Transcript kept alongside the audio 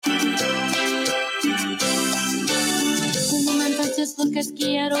porque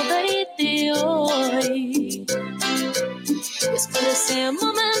quiero verte hoy. Después de ese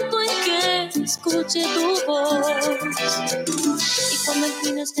momento en que escuche tu voz y cuando al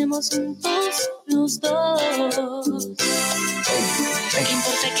fin estemos juntos los dos, no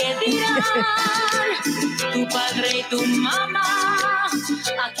importa qué dirán tu padre y tu mamá,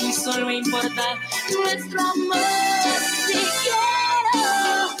 aquí solo importa nuestro amor. Si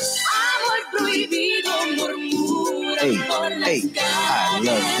quiero amor prohibido, murmuran por las I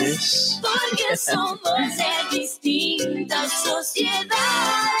love this. porque somos de distintas sociedades.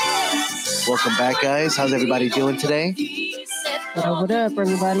 Welcome back, guys. How's everybody doing today? What up,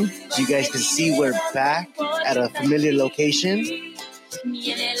 everybody? As you guys can see, we're back at a familiar location.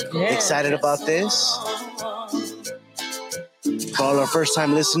 Excited about this. For all our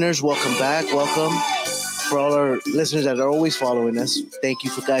first-time listeners, welcome back. Welcome. For all our listeners that are always following us, thank you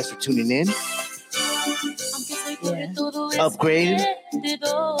for guys for tuning in. Upgrade.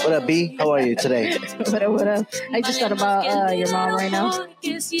 What up, B? How are you today? What up? I just thought about your mom right now.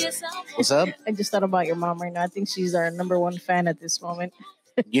 What's up? I just thought about your mom right now. I think she's our number one fan at this moment.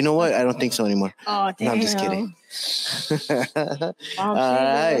 You know what? I don't think so anymore. Oh, damn. No, I'm just kidding. All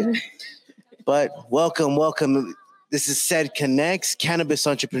right. But welcome. This is Said Connects, Cannabis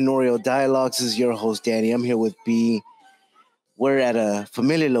Entrepreneurial Dialogues. This is your host, Danny. I'm here with B. We're at a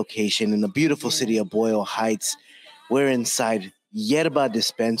familiar location in the beautiful city of Boyle Heights. We're inside Yerba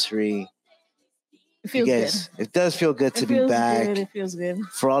Dispensary. It feels good. It does feel good to be back. It feels good.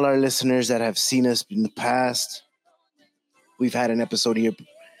 For all our listeners that have seen us in the past, we've had an episode here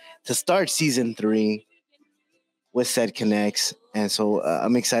to start season 3 with Said Connects. And so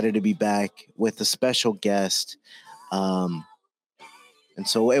I'm excited to be back with a special guest. And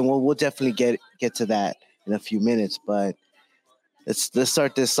we'll definitely get to that in a few minutes, but let's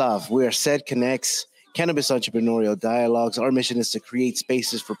start this off. We are Said Connects, Cannabis Entrepreneurial Dialogues. Our mission is to create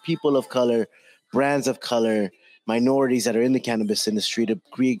spaces for people of color, brands of color, minorities that are in the cannabis industry to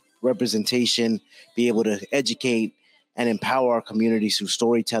create representation, be able to educate and empower our communities through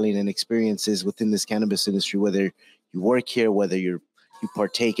storytelling and experiences within this cannabis industry, whether you work here, whether you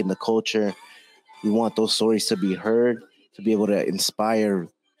partake in the culture. We want those stories to be heard, to be able to inspire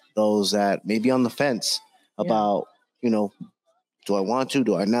those that may be on the fence about, do I want to,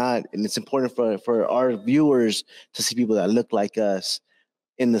 do I not? And it's important for our viewers to see people that look like us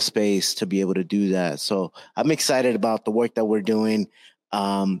in the space to be able to do that. So I'm excited about the work that we're doing.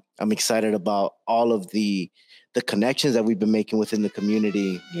 I'm excited about all of the connections that we've been making within the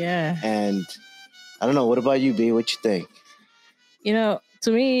community. Yeah. And I don't know, what about you, B? What you think? To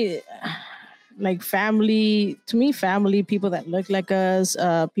me, family, people that look like us,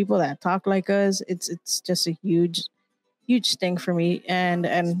 people that talk like us, it's just a huge thing for me,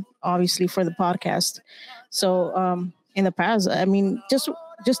 and obviously for the podcast. So in the past, I mean, just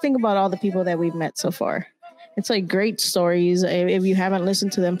think about all the people that we've met so far. It's like great stories. If you haven't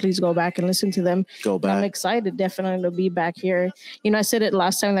listened to them, please go back and listen to them. Go back. I'm excited definitely to be back here. I said it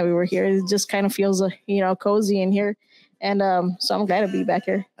last time that we were here. It just kind of feels cozy in here. And so I'm glad to be back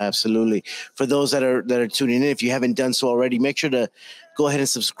here. Absolutely. For those that are tuning in, if you haven't done so already, make sure to go ahead and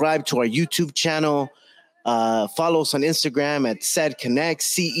subscribe to our YouTube channel. Follow us on Instagram at Said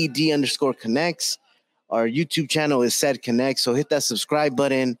Connects, CED_Connects. Our YouTube channel is Said Connects. So hit that subscribe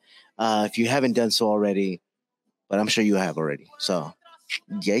button if you haven't done so already. But I'm sure you have already. So,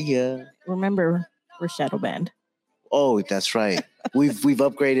 yeah. Remember, we're shadow banned. Oh, that's right. We've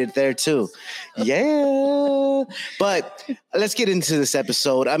upgraded there too. Yeah. But let's get into this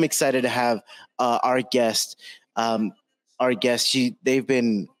episode. I'm excited to have our guest. The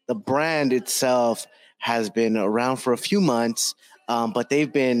brand itself has been around for a few months, but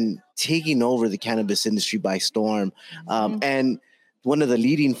they've been taking over the cannabis industry by storm. And one of the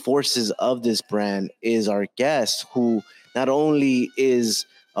leading forces of this brand is our guest, who not only is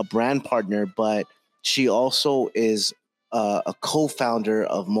a brand partner, but she also is a co-founder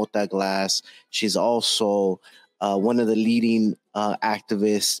of Mota Glass. She's also one of the leading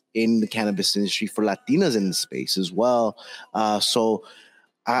activists in the cannabis industry for Latinas in the space as well. So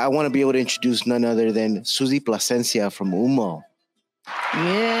I want to be able to introduce none other than Suzy Plasencia from Humo.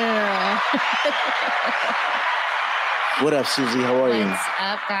 Yeah. What up, Suzy? How are you? What's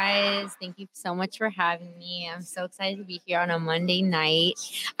up, guys? Thank you so much for having me. I'm so excited to be here on a Monday night.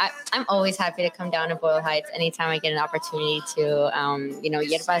 I'm always happy to come down to Boyle Heights anytime I get an opportunity to.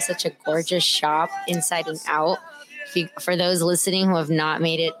 Yerba is such a gorgeous shop inside and out. For those listening who have not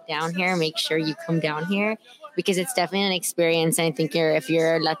made it down here, make sure you come down here because it's definitely an experience. And I think if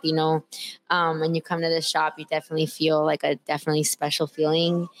you're Latino and you come to this shop, you definitely feel like a definitely special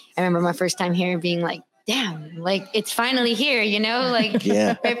feeling. I remember my first time here being like, damn, like it's finally here, you know, like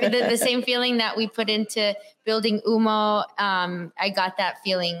Yeah. the same feeling that we put into building UMO. I got that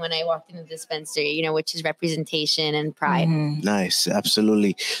feeling when I walked into the dispensary, you know, which is representation and pride. Mhm. Nice,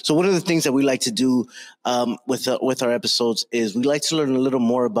 absolutely. So one of the things that we like to do with our episodes is we like to learn a little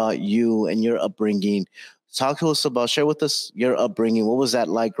more about you and your upbringing. Share with us your upbringing. What was that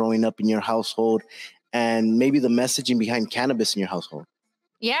like growing up in your household, and maybe the messaging behind cannabis in your household?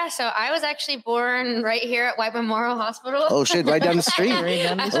 Yeah, so I was actually born right here at White Memorial Hospital. Oh shit, right down the street. Right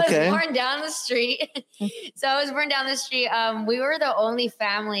down the I street. Okay. was born down the street. So I was born down the street. We were the only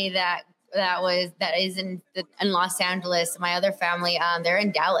family that is in Los Angeles. My other family, they're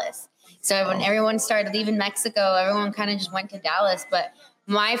in Dallas. So when everyone started leaving Mexico, everyone kind of just went to Dallas. But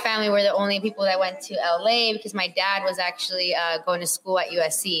my family were the only people that went to LA because my dad was actually going to school at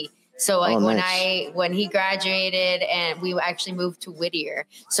USC. So like nice. when he graduated, and we actually moved to Whittier.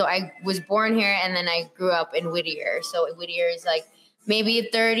 So I was born here and then I grew up in Whittier. So Whittier is like maybe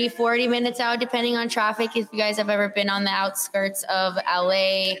 30, 40 minutes out, depending on traffic. If you guys have ever been on the outskirts of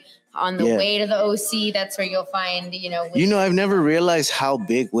LA on the way to the OC, that's where you'll find, you know. You know, I've never realized how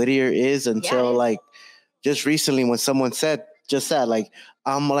big Whittier is until like just recently when someone said just that, like,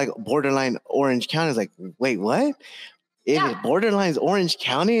 I'm like borderline Orange County. I was like, wait, what? Borderline's Orange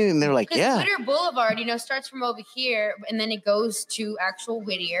County? And they're like, yeah. Whittier Boulevard, you know, starts from over here and then it goes to actual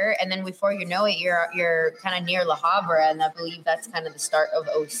Whittier. And then before you know it, you're kind of near La Habra. And I believe that's kind of the start of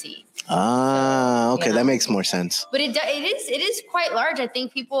OC. Ah, okay. You know? That makes more sense. But it is quite large. I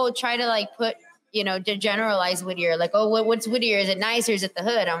think people try to like put, you know, to generalize Whittier. Like, oh, what's Whittier? Is it nice or is it the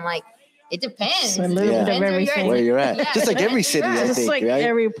hood? I'm like, it depends. A little bit of everything. Where you're at. Yeah, just like every city, I Just think, like right?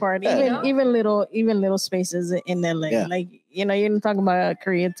 every part, Yeah. even little spaces in LA. Yeah. Like, you know, you're talking about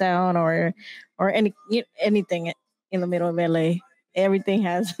Koreatown or anything in the middle of LA. Everything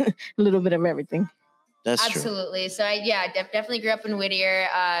has a little bit of everything. That's true. Absolutely. So I definitely grew up in Whittier.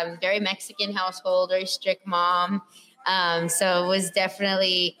 Very Mexican household, very strict mom. So it was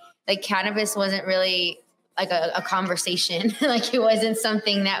definitely like cannabis wasn't really like a conversation. Like it wasn't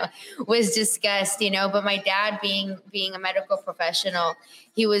something that was discussed, you know, but my dad being a medical professional,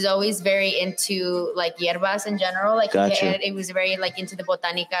 he was always very into like hierbas in general. Like he was very like into the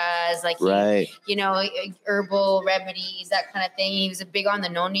botanicas, like, you know, herbal remedies, that kind of thing. He was big on the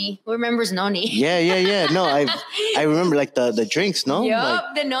noni. Who remembers noni? Yeah. No, I remember like the drinks, no? Yep,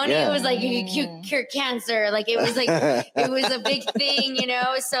 like, the noni was like you cure cancer. Like it was like it was a big thing, you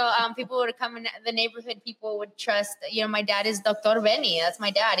know. So people would come in the neighborhood. People would trust. You know, my dad is Dr. Benny. That's my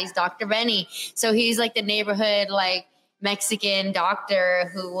dad. He's Dr. Benny. So he's like the neighborhood like Mexican doctor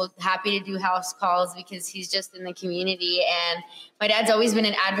who will happy to do house calls because he's just in the community. And my dad's always been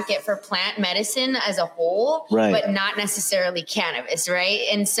an advocate for plant medicine as a whole, but not necessarily cannabis, right?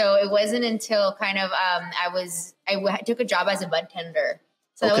 And so it wasn't until kind of I took a job as a bud tender.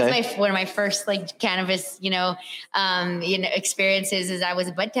 So that was one of my first like cannabis, experiences. Is I was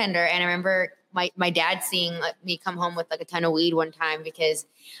a bud tender, and I remember my dad seeing me come home with like a ton of weed one time because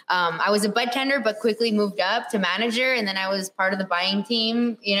I was a bud tender, but quickly moved up to manager, and then I was part of the buying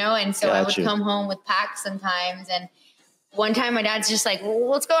team, you know, and so I would come home with packs sometimes. And one time my dad's just like, well,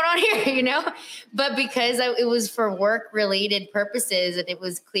 what's going on here, you know? But because it was for work related purposes and it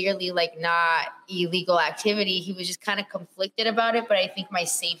was clearly like not illegal activity, he was just kind of conflicted about it. But I think my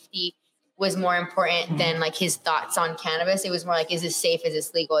safety was more important than like his thoughts on cannabis. It was more like, is this safe? Is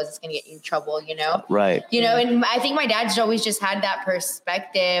this legal? Is this going to get you in trouble? You know? Right. You know, and I think my dad's always just had that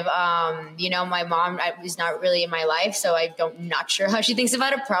perspective. You know, my mom is not really in my life, so not sure how she thinks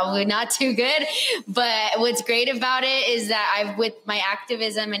about it. Probably not too good. But what's great about it is that with my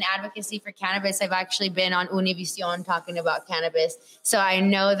activism and advocacy for cannabis, I've actually been on Univision talking about cannabis. So I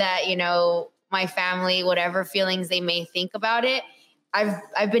know that, you know, my family, whatever feelings they may think about it,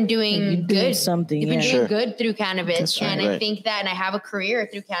 I've been doing good. Something. You've been doing good through cannabis. Right, and I think that, and I have a career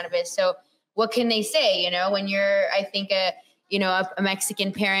through cannabis. So what can they say? You know, when you're, I think a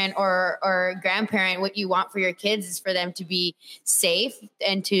Mexican parent or grandparent, what you want for your kids is for them to be safe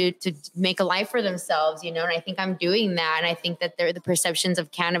and to make a life for themselves, you know? And I think I'm doing that. And I think that the perceptions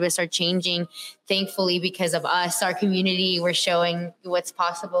of cannabis are changing, thankfully, because of us, our community. We're showing what's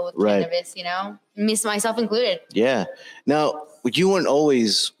possible with cannabis, you know, myself included. Yeah. Now, you weren't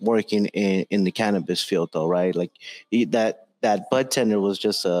always working in the cannabis field though, right? Like that bud tender was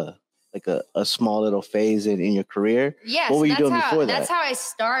just a like a small little phase in your career? Yes, what were you doing before that? That's how I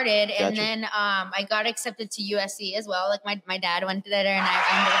started, Gotcha. and then I got accepted to USC as well. Like my dad went there, and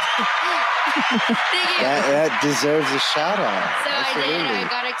I Thank you. That deserves a shout out. So Absolutely. I did. I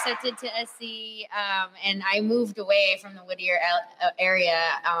got accepted to SC, and I moved away from the Whittier area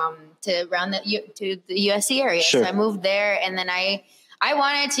to around to the USC area. Sure. So I moved there, and then I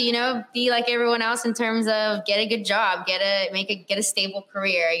wanted to, be like everyone else in terms of get a good job, get a stable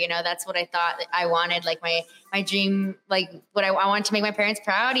career. That's what I thought that I wanted. Like my dream, like what I wanted to make my parents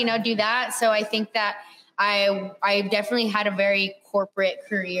proud. Do that. So I think that I definitely had a very corporate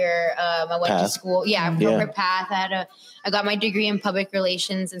career. I went to school. Corporate path. I got my degree in public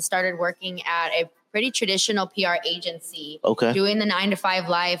relations and started working at a pretty traditional PR agency. Okay. Doing the 9-to-5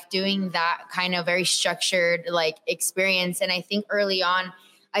 life, doing that kind of very structured like experience. And I think early on,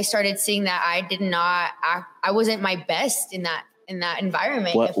 I started seeing that I wasn't my best in that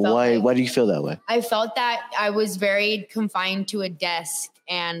environment. Why do you feel that way? I felt that I was very confined to a desk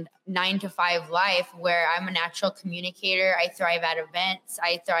and 9-to-5 life, where I'm a natural communicator. I thrive at events.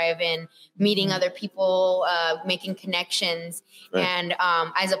 I thrive in meeting other people, making connections. Right. And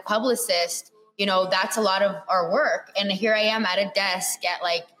as a publicist, that's a lot of our work. And here I am at a desk at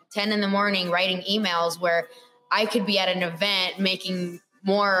like 10 in the morning writing emails, where I could be at an event making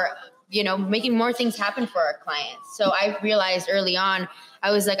more things happen for our clients. So I realized early on,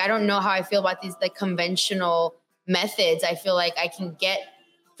 I was like, I don't know how I feel about these like conventional methods. I feel like I can get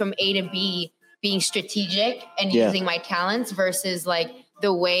from A to B being strategic and using my talents versus like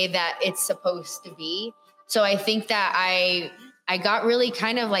the way that it's supposed to be. So I think that I got really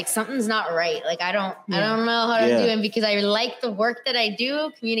kind of like something's not right. Like I don't know how to do it, because I like the work that I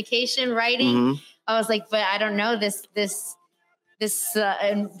do, communication, writing. Mm-hmm. I was like, but I don't know this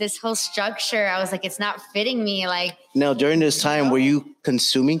whole structure. I was like, it's not fitting me. Like now, during this time, were you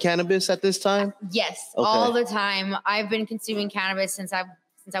consuming cannabis at this time? Yes, all the time. I've been consuming cannabis since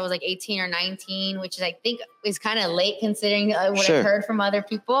I was like 18 or 19, which is, I think, is kind of late considering what I've heard from other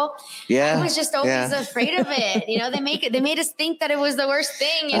people. Yeah. I was just always afraid of it. They made us think that it was the worst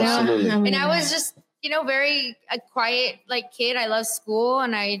thing, Absolutely. And I was just, very a quiet like kid. I love school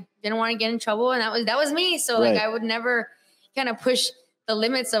and I didn't want to get in trouble. And that was me. So like, I would never kind of push the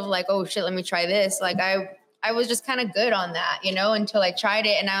limits of like, oh shit, let me try this. Like I was just kind of good on that, until I tried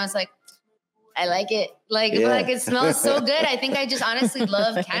it. And I was like, I like it. Like it smells so good. I think I just honestly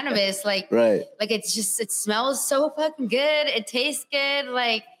love cannabis. Like it smells so fucking good. It tastes good.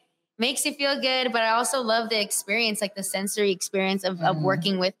 Like makes you feel good. But I also love the experience, like the sensory experience of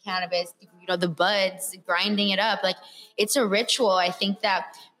working with cannabis, the buds, grinding it up. Like it's a ritual. I think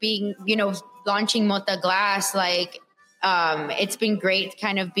that being, launching Mota Glass, like it's been great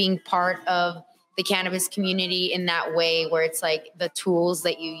kind of being part of the cannabis community in that way, where it's like the tools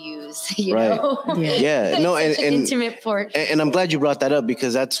that you use, you know? Yeah. No, and intimate part. And I'm glad you brought that up,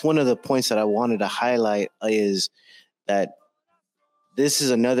 because that's one of the points that I wanted to highlight, is that this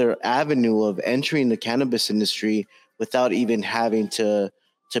is another avenue of entering the cannabis industry without even having to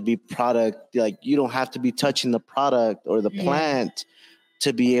be product. Like you don't have to be touching the product or the plant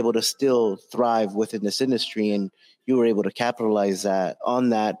to be able to still thrive within this industry. And you were able to capitalize on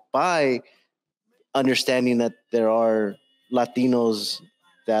that by understanding that there are Latinos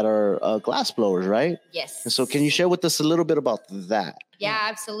that are glass blowers, right? Yes. And so can you share with us a little bit about that? Yeah,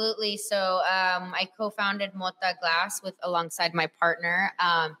 absolutely. So I co-founded Mota Glass alongside my partner.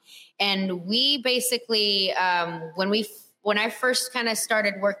 And we basically, when I first kind of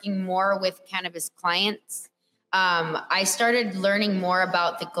started working more with cannabis clients, I started learning more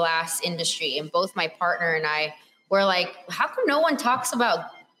about the glass industry. And both my partner and I were like, how come no one talks about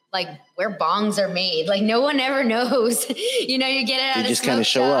like where bongs are made? Like no one ever knows. You get it at they a just kind of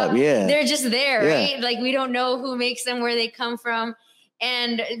show up. Yeah, they're just there, right? Like we don't know who makes them, where they come from.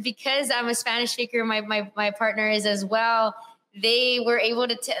 And because I'm a Spanish speaker, my partner is as well. They were able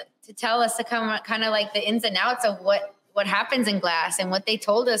to tell us to come kind of like the ins and outs of what happens in glass, and what they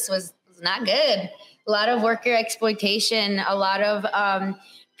told us was not good. A lot of worker exploitation, a lot of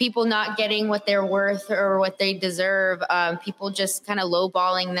people not getting what they're worth or what they deserve. People just kind of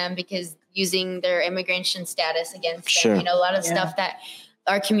lowballing them because using their immigration status against them. A lot of stuff that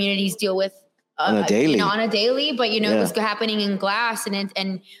our communities deal with on a daily. But it was happening in glass,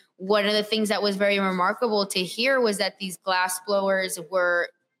 and one of the things that was very remarkable to hear was that these glass blowers were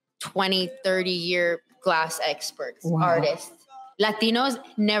 20, 30-year glass experts, artists. Latinos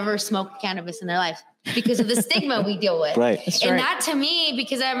never smoked cannabis in their life because of the stigma we deal with. Right. And that to me,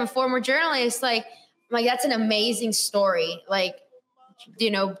 because I'm a former journalist, like that's an amazing story. Like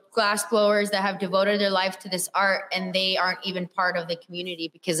glass blowers that have devoted their life to this art, and they aren't even part of the community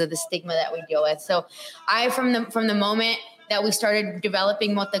because of the stigma that we deal with. So from the moment that we started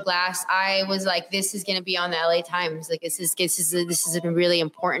developing Mota Glass, I was like, this is going to be on the LA Times. Like this is a really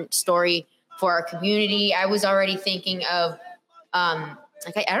important story for our community. I was already thinking of, I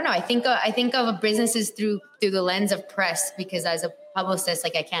don't know. I think of businesses through the lens of press, because as a publicist,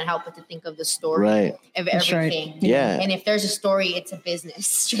 like I can't help but to think of the story of everything. Right. Yeah. And if there's a story, it's a business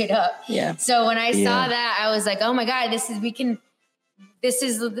straight up. Yeah. So when I saw that, I was like, oh my God, this is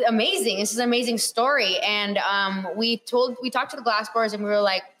amazing. This is an amazing story. And we talked to the glass blowers, and we were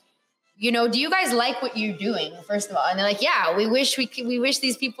like, do you guys like what you're doing, first of all? And they're like, yeah, we wish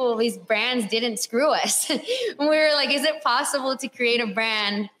these brands didn't screw us. And we were like, is it possible to create a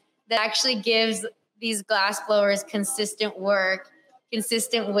brand that actually gives these glass blowers consistent work,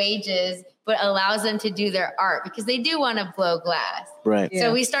 consistent wages, but allows them to do their art, because they do want to blow glass. Right. Yeah.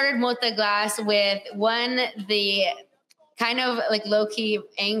 So we started Mota Glass with the kind of like low-key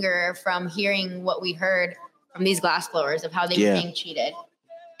anger from hearing what we heard from these glass blowers of how they were being cheated.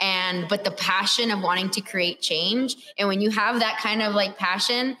 But the passion of wanting to create change. And when you have that kind of like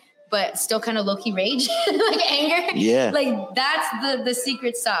passion, but still kind of low-key rage, like anger, like that's the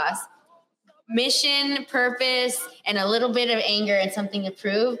secret sauce. Mission, purpose, and a little bit of anger and something to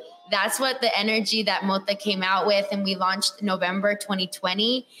prove. That's what the energy that Mota came out with. And we launched November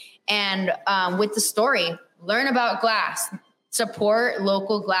 2020. And with the story, learn about glass, support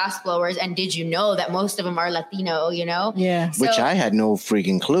local glass blowers. And did you know that most of them are Latino, Yeah. Which I had no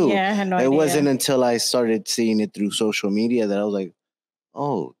freaking clue. Yeah, I had no idea. It wasn't until I started seeing it through social media that I was like,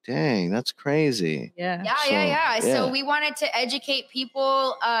 oh, dang, that's crazy. Yeah. So we wanted to educate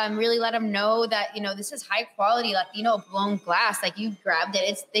people, really let them know that, this is high quality Latino blown glass. Like you grabbed it,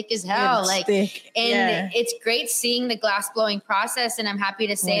 it's thick as hell. It's thick. And it's great seeing the glass blowing process. And I'm happy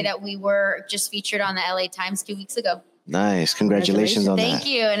to say that we were just featured on the LA Times 2 weeks ago. Nice. Congratulations on that. Thank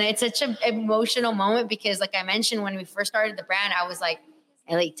you. And it's such an emotional moment because, like I mentioned, when we first started the brand, I was like,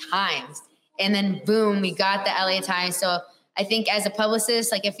 LA Times. And then boom, we got the LA Times. So I think as a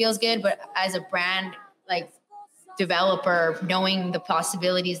publicist, like it feels good, but as a brand, like developer, knowing the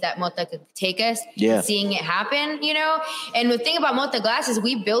possibilities that Mota could take us, seeing it happen, And the thing about Mota Glass is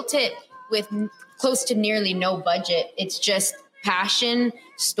we built it with close to nearly no budget. It's just passion,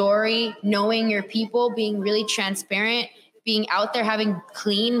 story, knowing your people, being really transparent, being out there, having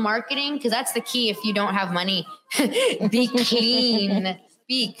clean marketing, because that's the key. If you don't have money, be clean,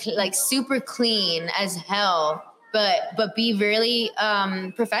 be like super clean as hell. But be really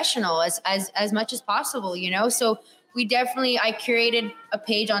professional as much as possible, So I curated a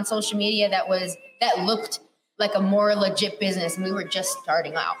page on social media that looked like a more legit business, and we were just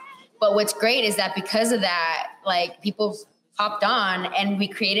starting out. But what's great is that because of that, like people hopped on, and we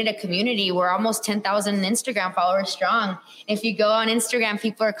created a community. We're almost 10,000 Instagram followers strong. If you go on Instagram,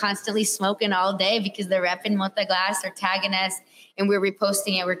 people are constantly smoking all day because they're repping Mota Glass or tagging us, and we're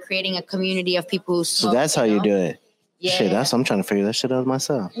reposting it. We're creating a community of people who smoke. So that's how you do it. Yeah. Shit, I'm trying to figure that shit out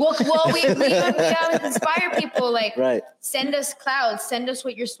myself. Well, we inspire people, like send us clouds, send us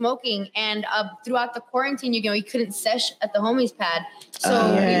what you're smoking. And throughout the quarantine, you couldn't sesh at the homies pad. So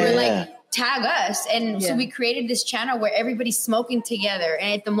we were like, tag us. And so we created this channel where everybody's smoking together.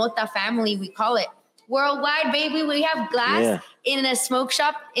 And at the Mota family, we call it worldwide, baby. We have glass in a smoke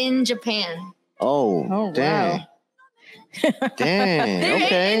shop in Japan. Oh dang. Wow. Dang.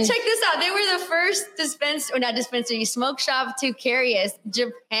 Okay. And check this out. They were the first smoke shop to carry us.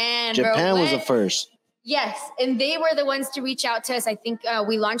 Japan was the first. Yes. And they were the ones to reach out to us. I think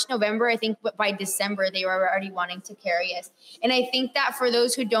we launched November. I think by December, they were already wanting to carry us. And I think that for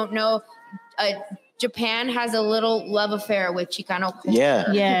those who don't know, Japan has a little love affair with Chicano culture.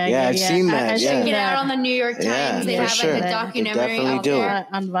 Yeah. I've seen that. Check it out on the New York Times. Yeah, they have like a documentary out there.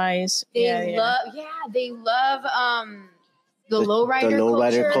 On Vice. They love the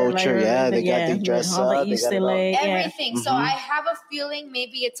lowrider culture. They got the dress all up, the East LA, everything. So I have a feeling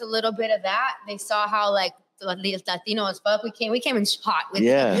maybe it's a little bit of that. They saw how like Latino as fuck. We came in hot with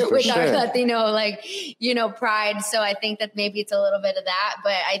our Latino, pride. So I think that maybe it's a little bit of that.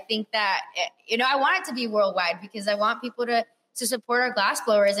 But I think that I want it to be worldwide because I want people to support our glass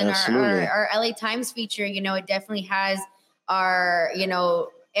blowers and our LA Times feature. It definitely has our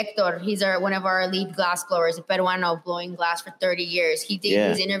Hector, he's one of our lead glass blowers, a Peruano blowing glass for 30 years. He did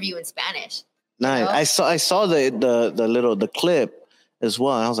his interview in Spanish. Nice. I saw the clip as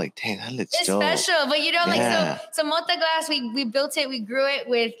well. I was like, dang, that looks dope. It's special. But so Mota Glass, we built it, we grew it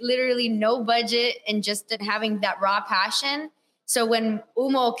with literally no budget and just having that raw passion. So when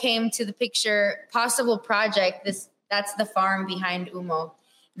Umo came to the picture, possible project, that's the farm behind Umo.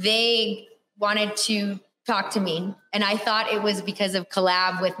 They wanted to talk to me, and I thought it was because of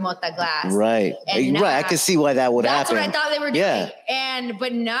collab with Mota Glass. Right. And right. I can see why that would that's happen. That's what I thought they were yeah. doing.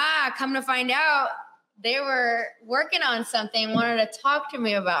 But come to find out, they were working on something, wanted to talk to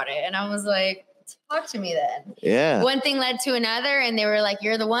me about it. And I was like, talk to me then. Yeah. One thing led to another, and they were like,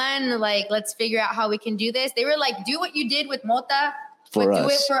 you're the one. Like, let's figure out how we can do this. They were like, do what you did with Mota, do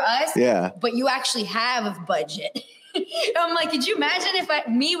it for us. Yeah. But you actually have a budget. I'm like, could you imagine if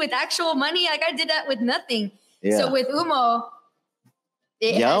me with actual money, like I did that with nothing. Yeah. So with Umo,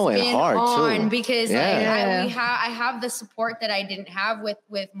 it has been hard on too. Because like, I have the support that I didn't have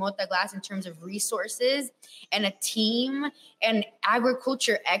with Mota Glass in terms of resources and a team and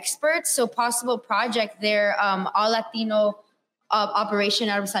agriculture experts. So Possible Project, they're all Latino operation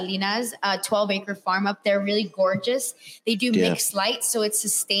out of Salinas, 12-acre farm up there, really gorgeous. They do mixed light, so it's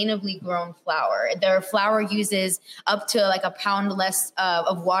sustainably grown flour. Their flour uses up to like a pound less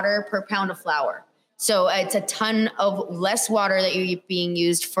of water per pound of flour. So it's a ton of less water that you're being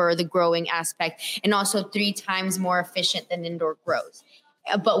used for the growing aspect, and also 3 times more efficient than indoor grows.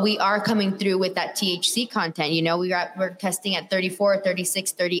 But we are coming through with that THC content. You know, we're testing at 34,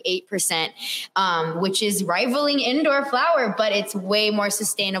 36, 38%, which is rivaling indoor flower, but it's way more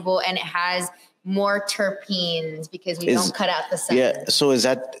sustainable and it has more terpenes because we don't cut out the sun. Yeah. So is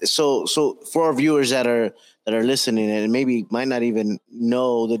that so for our viewers that are listening and maybe might not even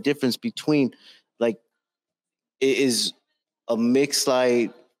know the difference between, like, is a mixed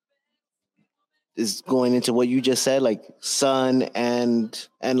light is going into what you just said, like sun and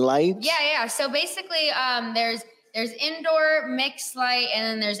light? Yeah. So basically, there's indoor, mixed light, and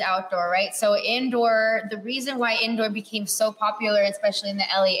then there's outdoor, right? So indoor, the reason why indoor became so popular, especially in the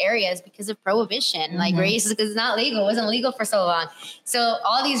LA area, is because of prohibition. Mm-hmm. Like race, because it's not legal. It wasn't legal for so long. So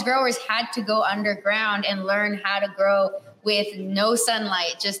all these growers had to go underground and learn how to grow with no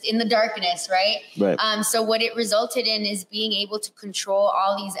sunlight, just in the darkness, right? So what it resulted in is being able to control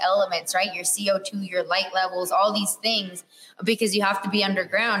all these elements, right? Your CO2, your light levels, all these things, because you have to be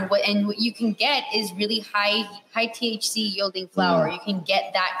underground. What you can get is really high THC yielding flower. You can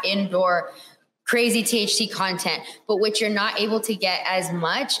get that indoor crazy THC content, but what you're not able to get as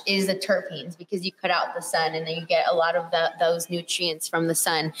much is the terpenes, because you cut out the sun and then you get a lot of those nutrients from the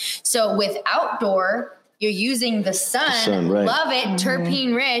sun. So with outdoor, you're using the sun, right. Love it,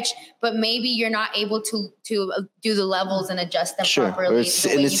 terpene rich, but maybe you're not able to do the levels and adjust them properly. And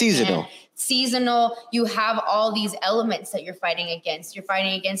it's seasonal. Seasonal, you have all these elements that you're fighting against. You're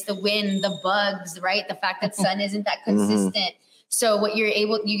fighting against the wind, the bugs, right? The fact that sun isn't that consistent. So what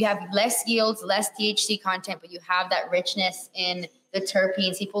you have less yields, less THC content, but you have that richness in the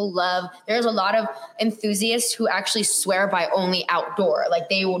terpenes. There's a lot of enthusiasts who actually swear by only outdoor, like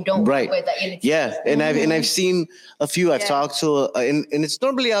they don't work with that. Yeah. And I've seen a few I've talked to, and it's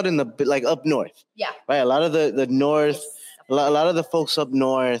normally out in the, like up north. Yeah. Right. A lot of the north, a lot of the folks up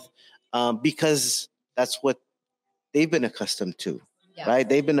north, because that's what they've been accustomed to, right?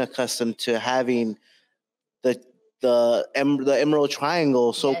 They've been accustomed to having the Emerald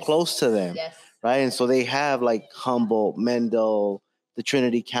Triangle so close to them. Yes. Right. And so they have like Humboldt, Mendel, the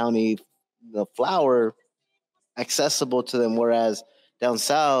Trinity County, the flower accessible to them. Whereas down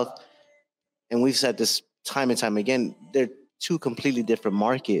south, and we've said this time and time again, they're 2 completely different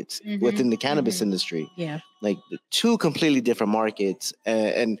markets within the cannabis industry. Yeah. Like 2 completely different markets.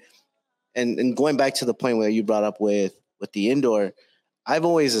 And going back to the point where you brought up with the indoor, I've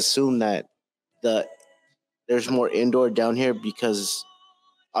always assumed that there's more indoor down here because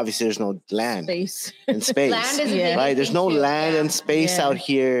obviously there's no land and space, land is right? There's no land and space out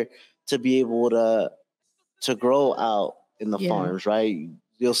here to be able to grow out in the farms, right?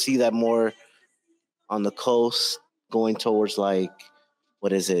 You'll see that more on the coast going towards like,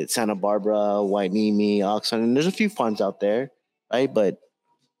 what is it? Santa Barbara, Wainimi, Oxnard, and there's a few farms out there, right? But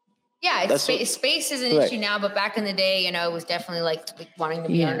space is an issue now, but back in the day, it was definitely like wanting to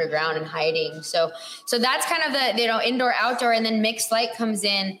be underground and hiding. So that's kind of the, indoor, outdoor, and then mixed light comes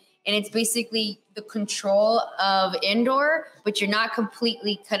in, and it's basically the control of indoor, but you're not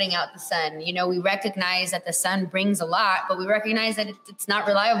completely cutting out the sun. We recognize that the sun brings a lot, but we recognize that it's not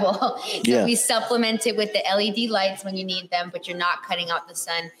reliable. So we supplement it with the LED lights when you need them, but you're not cutting out the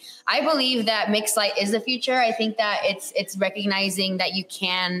sun. I believe that mixed light is the future. I think that it's recognizing that you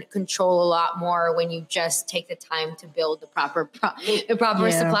can control a lot more when you just take the time to build the proper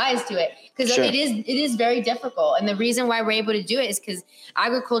supplies to it. Because it is very difficult. And the reason why we're able to do it is because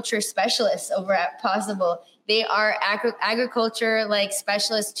agriculture specialists over at Possible, they are agriculture like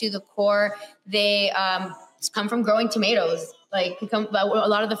specialists to the core. They come from growing tomatoes. Like a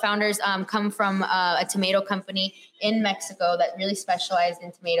lot of the founders come from a tomato company in Mexico that really specialized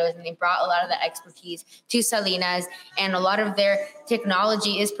in tomatoes, and they brought a lot of the expertise to Salinas, and a lot of their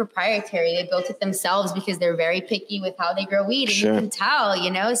technology is proprietary. They built it themselves because they're very picky with how they grow weed, and you can tell,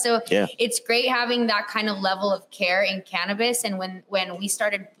 so it's great having that kind of level of care in cannabis. And when we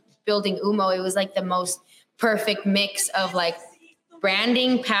started building Umo, it was like the most perfect mix of like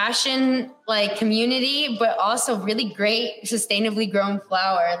branding, passion, like community, but also really great sustainably grown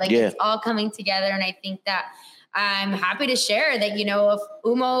flower. Like it's all coming together. And I think that I'm happy to share that, if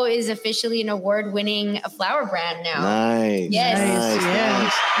Umo is officially an award-winning flower brand now. Nice. Yes.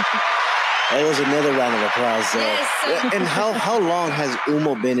 Nice. That was another round of applause there. Yes. And how long has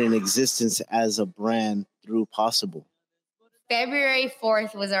Umo been in existence as a brand through Possible? February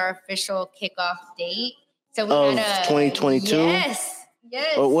 4th was our official kickoff date. So we of had 2022? Yes.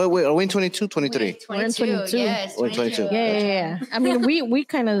 Oh, wait, are we in 22, 23? We're in 22. Yes, We're in 22. Yeah. I mean, we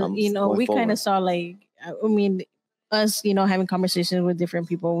kind of, we kind of saw like, I mean, us, having conversations with different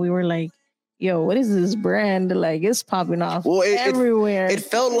people. We were like, yo, what is this brand? Like, it's popping off everywhere. It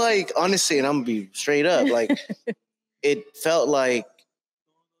felt like, honestly, and I'm going to be straight up, like, it felt like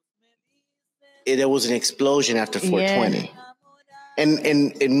there was an explosion after 420. Yeah.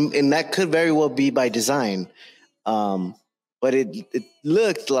 And that could very well be by design. But it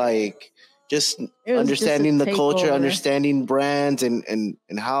looked like just understanding the culture, understanding brands and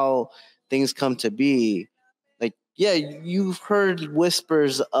how things come to be. Like, yeah, you've heard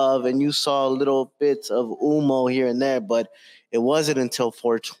whispers of and you saw little bits of Umo here and there, but it wasn't until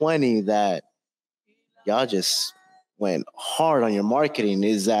 420 that y'all just went hard on your marketing.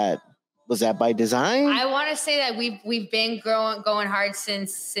 Was that by design? I want to say that we've been going hard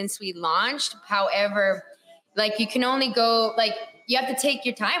since we launched. However, like you can only go like you have to take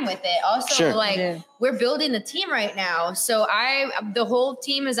your time with it. Also, we're building the team right now. So the whole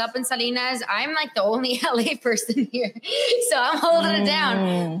team is up in Salinas. I'm like the only LA person here. So I'm holding it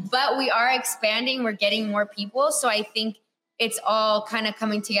down. But we are expanding. We're getting more people. So I think it's all kind of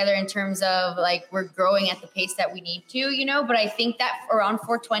coming together in terms of like we're growing at the pace that we need to, but I think that around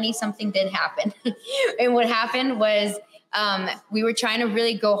 420 something did happen. And what happened was we were trying to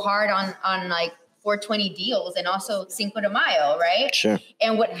really go hard on like 420 deals and also Cinco de Mayo, right? Sure.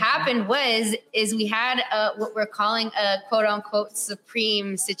 And what happened is we had what we're calling a quote unquote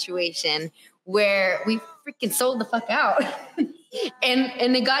supreme situation where we freaking sold the fuck out.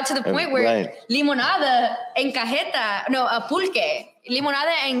 And it got to the point where limonada and pulque.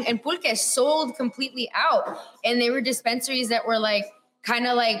 Limonada and pulque sold completely out. And they were dispensaries that were like, kind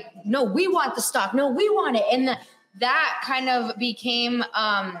of like, no, we want the stock. No, we want it. And that kind of became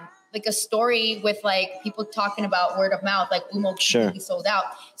like a story with like people talking about word of mouth, like Umo completely sold out.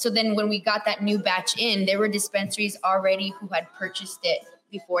 So then when we got that new batch in, there were dispensaries already who had purchased it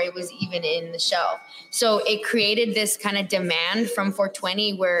before it was even in the shelf. So it created this kind of demand from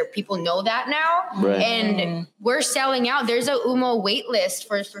 420 where people know that now. Right. And we're selling out. There's a Umo wait list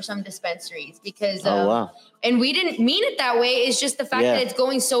for some dispensaries because and we didn't mean it that way. It's just the fact that it's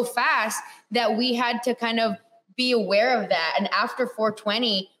going so fast that we had to kind of be aware of that. And after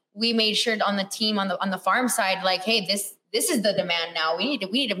 420, we made sure on the team on the farm side, like, hey, this is the demand now. We need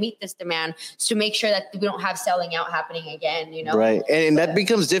to meet this demand to make sure that we don't have selling out happening again, Right. And that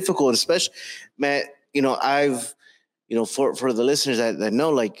becomes difficult, especially, man, I've, for the listeners that know,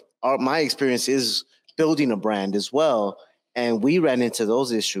 like my experience is building a brand as well. And we ran into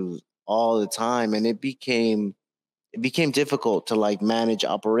those issues all the time. And it became difficult to like manage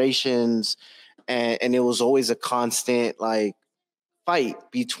operations. And it was always a constant like fight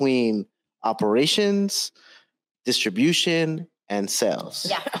between operations, distribution, and sales.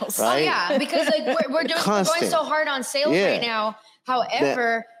 Yeah. Right? Oh, yeah. Because like we're going so hard on sales right now.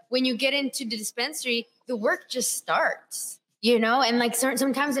 However, when you get into the dispensary, the work just starts, and like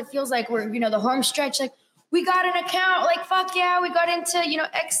sometimes it feels like we're, the home stretch, like we got an account, like, fuck yeah, we got into,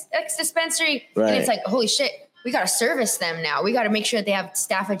 X dispensary. Right. And it's like, holy shit, we got to service them now. We got to make sure that they have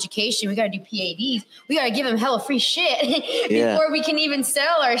staff education. We got to do PADs. We got to give them hella free shit before we can even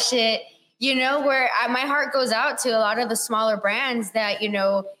sell our shit. Where my heart goes out to a lot of the smaller brands that,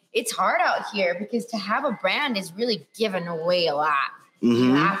 it's hard out here because to have a brand is really giving away a lot. Mm-hmm.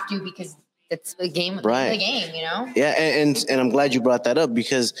 You have to because it's the game, the game, Yeah, and I'm glad you brought that up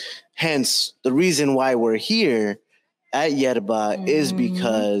because hence the reason why we're here at Yerba is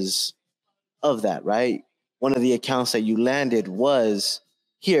because of that, right? One of the accounts that you landed was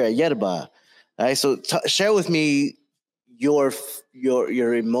here at Yerba. All right, so share with me your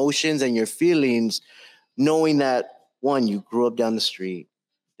emotions and your feelings, knowing that one, you grew up down the street.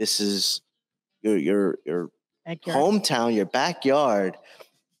 This is your hometown, your backyard.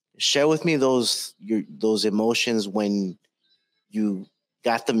 Share with me those emotions when you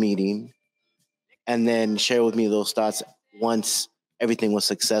got the meeting, and then share with me those thoughts once everything was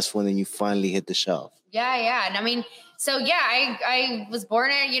successful and then you finally hit the shelf. Yeah. And I mean, so yeah, I was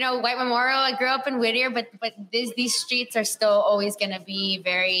born at, White Memorial. I grew up in Whittier, but these streets are still always going to be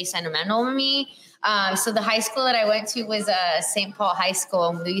very sentimental to me. So the high school that I went to was St. Paul High School.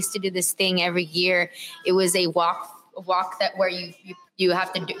 And we used to do this thing every year. It was a walk that where you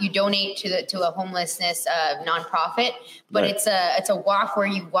have to you donate to a homelessness nonprofit, but right. It's a walk where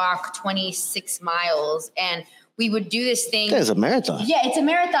you walk 26 miles, and we would do this thing. Yeah, it's a marathon. Yeah, it's a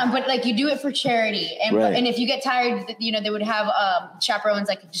marathon, but like you do it for charity, and right. and if you get tired, they would have chaperones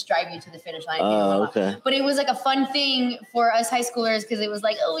that could just drive you to the finish line. Okay. But it was like a fun thing for us high schoolers because it was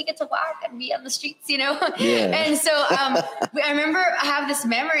like, oh, we get to walk and be on the streets, Yeah. And so I remember I have this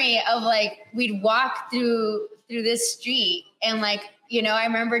memory of like we'd walk through this street, and like I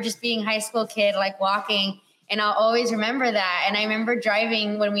remember just being a high school kid like walking, and I'll always remember that. And I remember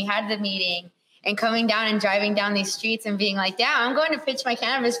driving when we had the meeting. And coming down and driving down these streets and being like, yeah, I'm going to pitch my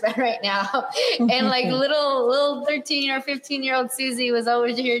cannabis brand right now. And like little 13 or 15-year-old Susie was over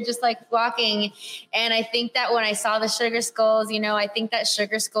here just like walking. And I think that when I saw the sugar skulls, I think that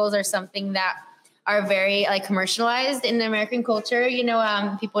sugar skulls are something that are very like commercialized in the American culture.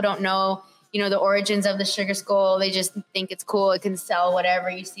 People don't know, the origins of the sugar skull. They just think it's cool. It can sell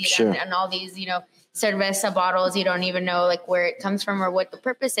whatever. You see it sure. on all these, cerveza bottles. You don't even know like where it comes from or what the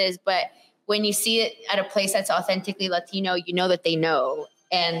purpose is. But when you see it at a place that's authentically Latino, you know that they know.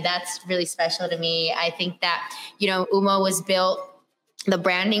 And that's really special to me. I think that, UMO was built, the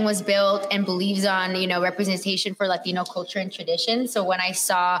branding was built and believes on, representation for Latino culture and tradition. So when I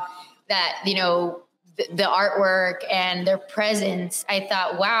saw that, the artwork and their presence, I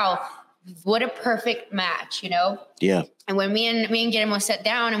thought, wow, what a perfect match, Yeah. And when me and Guillermo sat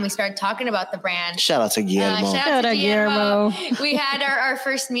down and we started talking about the brand. Shout out to Guillermo. Shout out Guillermo. We had our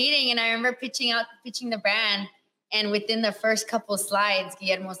first meeting, and I remember pitching the brand. And within the first couple of slides,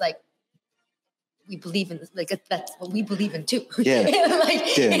 Guillermo was like, we believe in this. Like, that's what we believe in too. Yeah. And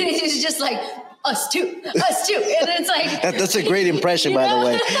and it's just like, us too. And it's like. That's a great impression, by the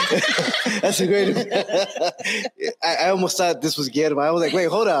way. That's a great. I almost thought this was Guillermo. I was like, wait,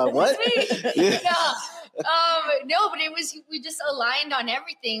 hold on. What? Yeah. No, but we just aligned on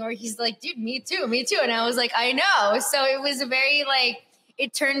everything where he's like, dude, me too. And I was like, I know. So it was a very like,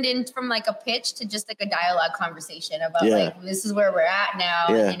 it turned in from like a pitch to just like a dialogue conversation about like, this is where we're at now.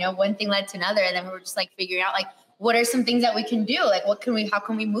 Yeah. And, one thing led to another. And then we were just like figuring out like, what are some things that we can do? Like, how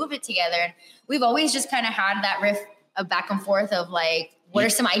can we move it together? And we've always just kind of had that riff of back and forth of like, what are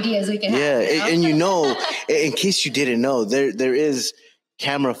some ideas we can have? Yeah. And in case you didn't know, there is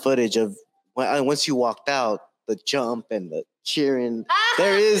camera footage of once you walked out, the jump and the cheering.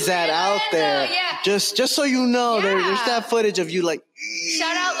 There is that out there. Yeah. Just so you know, there's that footage of you like.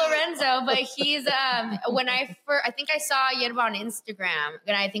 Shout out Lorenzo, but he's when I think I saw Yerba on Instagram,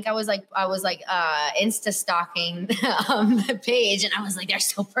 and I think I was like Insta stalking the page, and I was like, they're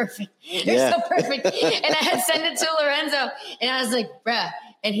so perfect. They're so perfect. And I had sent it to Lorenzo, and I was like, bruh.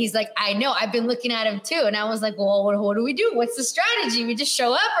 And he's like, I know, I've been looking at him too. And I was like, well, what do we do? What's the strategy? We just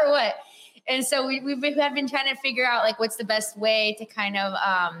show up or what? And so we've been trying to figure out like what's the best way to kind of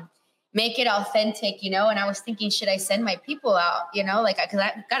make it authentic, And I was thinking, should I send my people out, like because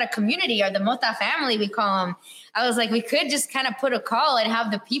I've got a community, or the Mota family, we call them. I was like, we could just kind of put a call and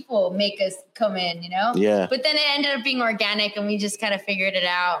have the people make us come in, Yeah. But then it ended up being organic, and we just kind of figured it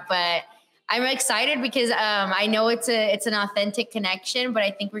out. But I'm excited because I know it's an authentic connection, but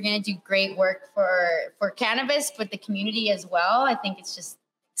I think we're going to do great work for cannabis, but the community as well. I think it's just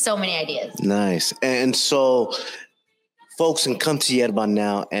so many ideas. Nice. And so folks can come to Yerba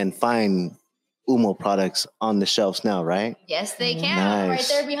now and find UMO products on the shelves now, right? Yes, they can. Nice. Right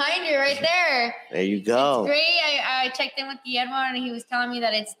there behind you, right there. There you go. It's great. I checked in with Guillermo, and he was telling me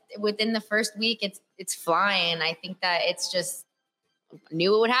that it's within the first week, it's flying. I think that it's just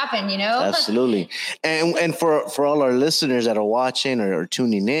knew it would happen, Absolutely. And for all our listeners that are watching or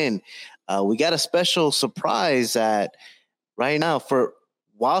tuning in, we got a special surprise that right now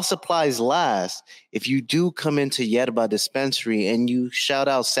while supplies last, if you do come into Yerba Dispensary and you shout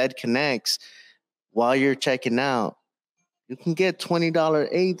out Said Connects while you're checking out, you can get $20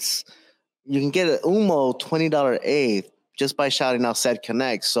 eighths. You can get an UMO $20 eighth just by shouting out Said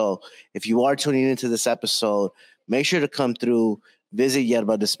Connects. So if you are tuning into this episode, make sure to come through, visit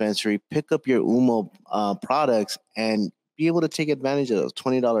Yerba Dispensary, pick up your UMO products, and be able to take advantage of those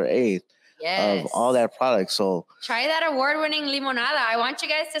 $20 eighth. of all that product. So try that award-winning limonada. I want you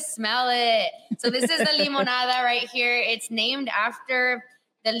guys to smell it. So this is the limonada right here. It's named after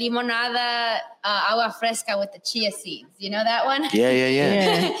the limonada agua fresca with the chia seeds. You know that one?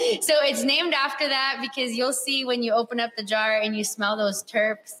 Yeah. So it's named after that because you'll see when you open up the jar and you smell those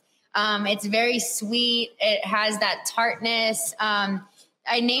terps. It's very sweet. It has that tartness.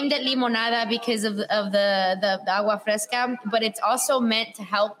 I named it limonada because of the agua fresca, but it's also meant to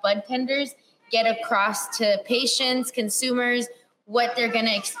help bud tenders get across to patients, consumers, what they're going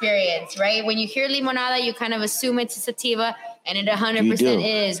to experience, right? When you hear limonada, you kind of assume it's a sativa, and it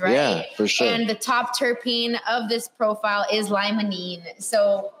 100% is, right? Yeah, for sure. And the top terpene of this profile is limonene.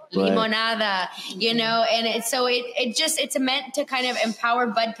 So limonada, you know, and it's meant to kind of empower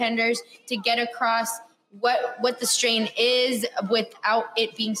bud tenders to get across what the strain is without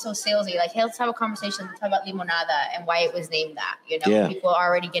it being so salesy. Like, hey, let's have a conversation. Let's talk about limonada and why it was named that. You know, people are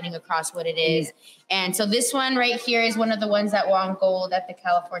already getting across what it is. And so this one right here is one of the ones that won gold at the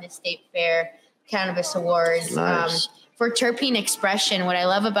California State Fair Cannabis Awards. Nice. For terpene expression, what I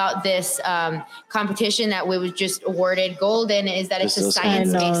love about this competition that we was just awarded gold in is that it's a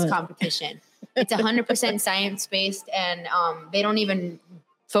science-based competition. It's 100% science-based, and they don't even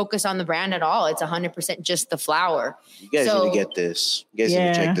focus on the brand at all. It's 100% just the flower. You guys need to get this. You guys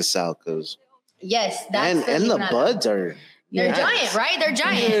need to check this out, because that's the buds are giant, right? They're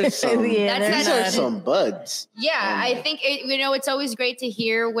giant. These are some buds. Yeah, I think it's always great to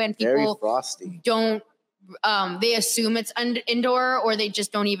hear when people very frosty. Don't they assume it's indoor, or they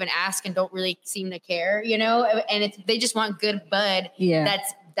just don't even ask and don't really seem to care, you know, and they just want good bud.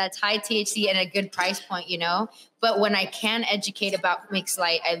 That's high THC and a good price point, you know. But when I can educate about Mix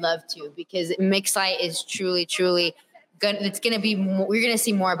Light, I love to, because Mix Light is truly, truly good. It's going to be we're going to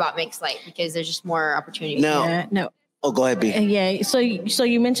see more about Mix Light because there's just more opportunity. No. Oh, go ahead, B. Yeah. So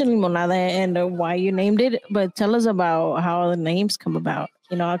you mentioned limonada and why you named it, but tell us about how the names come about.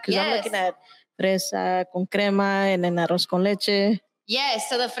 You know, because I'm looking at fresa con crema and then arroz con leche. Yes,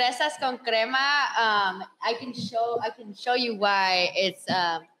 so the fresas con crema, I can show you why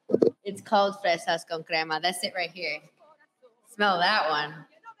it's called fresas con crema. That's it right here. Smell that one.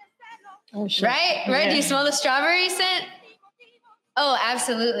 Oh, shit. Right? Yeah. Do you smell the strawberry scent? Oh,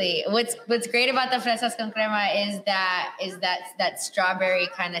 absolutely. What's great about the fresas con crema is that strawberry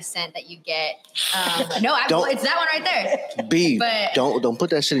kind of scent that you get. It's that one right there. B, don't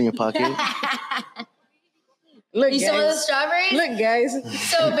put that shit in your pocket. Look, you guys. smell the strawberries? Look, guys.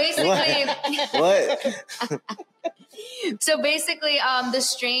 So basically, what? So basically, the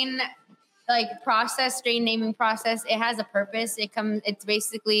strain strain naming process, it has a purpose. It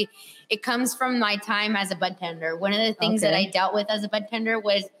comes from my time as a bud tender. One of the things that I dealt with as a bud tender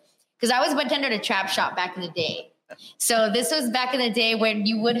was, because I was a bud tender at a trap shop back in the day. So this was back in the day when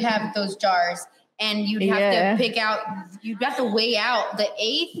you would have those jars and you'd have to weigh out the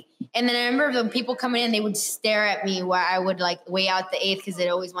eighth. And then I remember the people coming in, they would stare at me while I would like weigh out the eighth, because they'd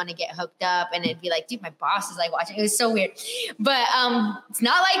always want to get hooked up, and it'd be like, dude, my boss is like watching. It was so weird. But it's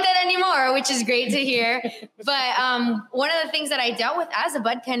not like that anymore, which is great to hear. But one of the things that I dealt with as a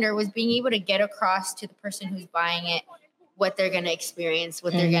bud tender was being able to get across to the person who's buying it what they're going to experience,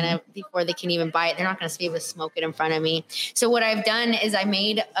 what they're going to, before they can even buy it. They're not going to be able to smoke it in front of me. So what I've done is I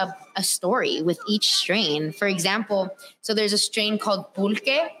made a story with each strain. For example, so there's a strain called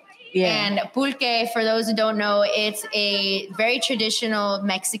Pulque. Yeah. And pulque, for those who don't know, it's a very traditional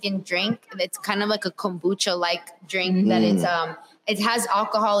Mexican drink. It's kind of like a kombucha-like drink that it has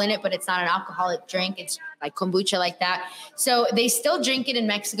alcohol in it, but it's not an alcoholic drink. It's like kombucha like that. So they still drink it in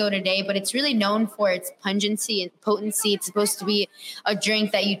Mexico today, but it's really known for its pungency and potency. It's supposed to be a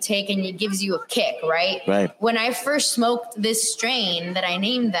drink that you take and it gives you a kick, right? Right. When I first smoked this strain that I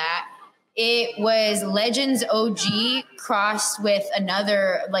named that, it was Legends OG crossed with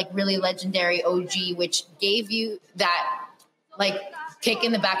another like really legendary OG, which gave you that like kick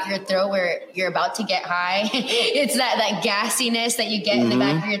in the back of your throat where you're about to get high. It's that gassiness that you get in the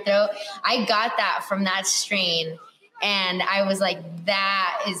back of your throat. I got that from that strain. And I was like,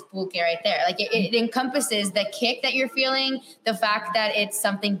 that is pulque right there. Like it encompasses the kick that you're feeling, the fact that it's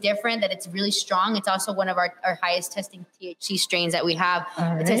something different, that it's really strong. It's also one of our highest testing THC strains that we have,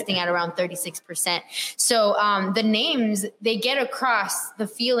 testing at around 36%. So the names, they get across the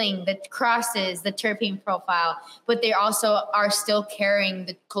feeling that crosses the terpene profile, but they also are still carrying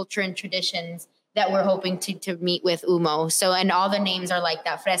the culture and traditions that we're hoping to meet with Umo. So, and all the names are like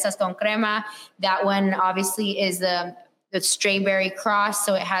that. Fresas con crema. That one obviously is the strawberry cross.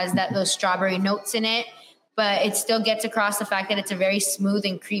 So it has those strawberry notes in it. but it still gets across the fact that it's a very smooth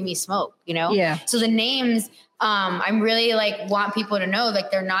and creamy smoke, you know? Yeah. So the names, I'm really like want people to know,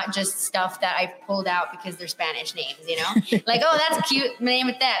 like, they're not just stuff that I pulled out because they're Spanish names, you know? Like, oh, that's cute. Name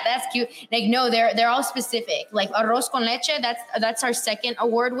it that. That's cute. Like, no, they're all specific. Like arroz con leche, that's our second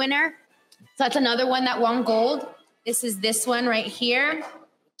award winner. So that's another one that won gold. This is this one right here.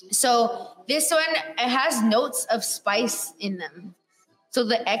 So this one, it has notes of spice in them. So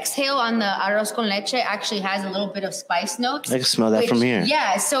the exhale on the arroz con leche actually has a little bit of spice notes. I can smell that from here.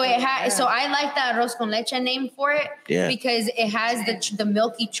 Yeah, so it has. So I like the arroz con leche name for it because it has the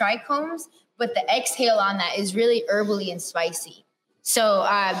milky trichomes, but the exhale on that is really herbally and spicy. So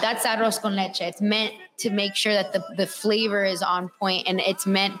that's arroz con leche. It's meant to make sure that the flavor is on point, and it's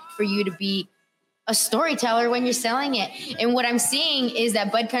meant for you to be a storyteller when you're selling it. And what I'm seeing is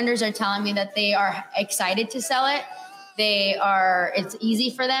that bud tenders are telling me that they are excited to sell it. It's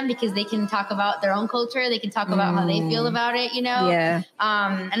easy for them because they can talk about their own culture. They can talk about how they feel about it, you know? Yeah.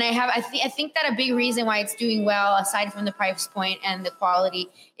 And I think that a big reason why it's doing well, aside from the price point and the quality,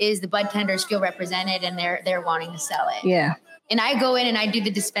 is the bud tenders feel represented and they're wanting to sell it. Yeah. And I go in and I do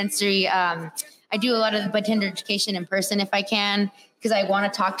the dispensary. I do a lot of the bud tender education in person if I can, because I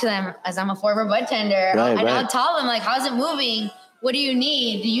want to talk to them as I'm a former bud tender. I'll tell them, like, how's it moving? What do you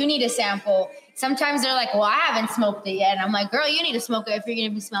need? Do you need a sample? Sometimes they're like, well, I haven't smoked it yet. And I'm like, girl, you need to smoke it if you're going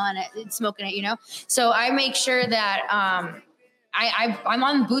to be smoking it, you know? So I make sure that I'm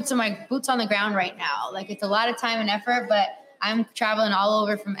on boots on the ground right now. Like, it's a lot of time and effort, but I'm traveling all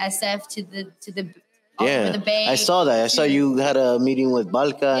over from SF to the over the Bay. I saw that. I saw you had a meeting with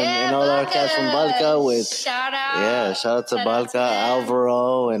Balca and all our cats from Balca with shout out. Yeah, shout out to Balca,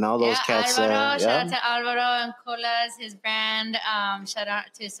 Alvaro, and all those cats. Alvaro, shout out to Alvaro and Colas, his brand. Shout out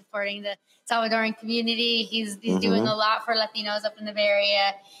to supporting the Salvadoran community. He's doing a lot for Latinos up in the Bay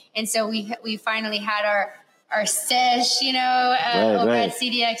Area. And so we finally had our sesh, you know, over at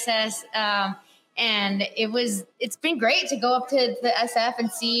CDXS. And it's been great to go up to the SF and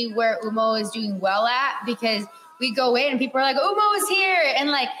see where Umo is doing well at, because we go in and people are like, Umo is here. And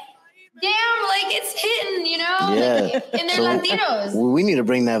like, damn, like, it's hitting, you know? Yeah. And they're Latinos. We need to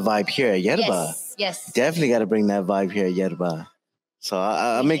bring that vibe here at Yerba. Yes. Definitely got to bring that vibe here at Yerba. So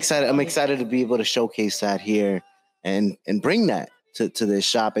I'm excited. I'm excited to be able to showcase that here and bring that to this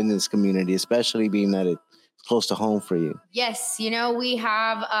shop in this community, especially being that it's close to home for you. Yes. You know, we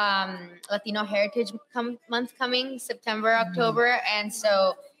have Latino Heritage Month coming, September, October. And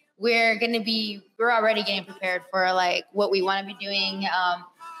so we're already getting prepared for like what we want to be doing.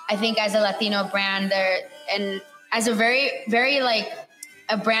 I think as a Latino brand there, and as a very, very like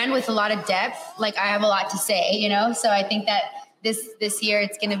a brand with a lot of depth, like I have a lot to say, you know? So I think that this year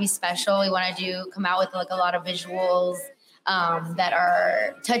it's going to be special. We want to come out with like a lot of visuals that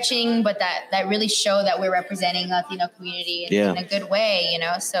are touching, but that really show that we're representing Latino community in a good way, you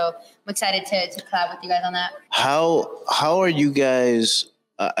know? So I'm excited to collab with you guys on that. How are you guys?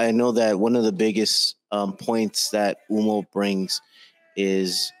 I know that one of the biggest points that Umo brings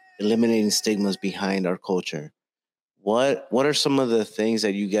is eliminating stigmas behind our culture. What are some of the things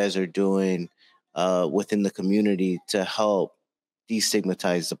that you guys are doing within the community to help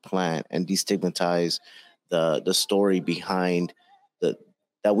destigmatize the plant and destigmatize the story behind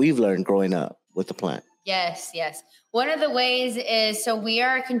that we've learned growing up with the plant? Yes. One of the ways is, so we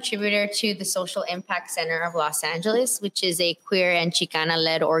are a contributor to the Social Impact Center of Los Angeles, which is a queer and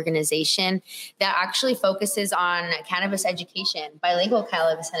Chicana-led organization that actually focuses on cannabis education, bilingual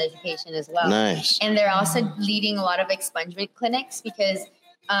cannabis education as well. Nice. And they're also leading a lot of expungement clinics because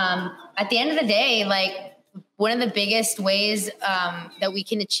at the end of the day, like, one of the biggest ways that we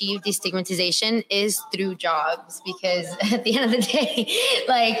can achieve destigmatization is through jobs, because at the end of the day,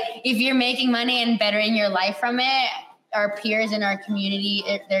 like, if you're making money and bettering your life from it, our peers in our community,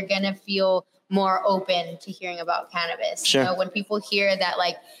 they're going to feel more open to hearing about cannabis. Sure. You know, when people hear that,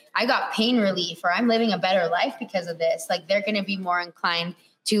 like, I got pain relief or I'm living a better life because of this, like, they're going to be more inclined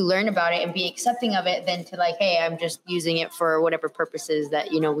to learn about it and be accepting of it than to like, hey, I'm just using it for whatever purposes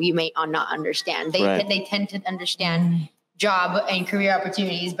that, you know, we may not understand. They tend to understand job and career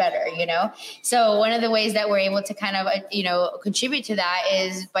opportunities better, you know? So one of the ways that we're able to kind of, contribute to that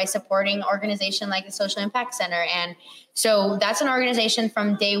is by supporting an organization like the Social Impact Center. And so that's an organization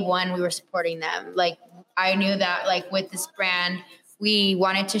from day one, we were supporting them. Like, I knew that, like, with this brand, we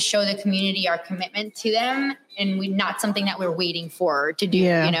wanted to show the community our commitment to them, and not something that we're waiting for to do,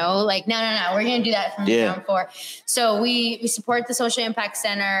 you know, like, no, we're going to do that from down for. So we support the Social Impact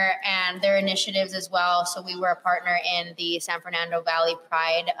Center and their initiatives as well. So we were a partner in the San Fernando Valley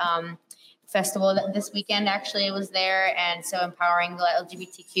Pride festival this weekend. Actually, it was there, and so empowering the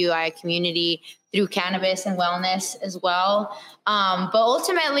LGBTQI community through cannabis and wellness as well. But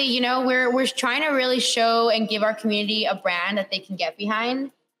ultimately, you know, we're trying to really show and give our community a brand that they can get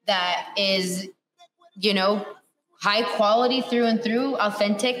behind that is, you know, high quality through and through,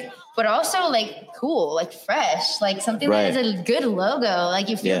 authentic, but also like cool, like fresh, like something that is a good logo. Like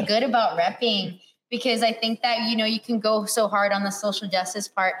you feel good about repping. Because I think that, you know, you can go so hard on the social justice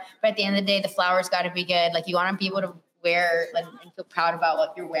part, but at the end of the day, the flower's got to be good. Like you want to be able to wear and feel proud about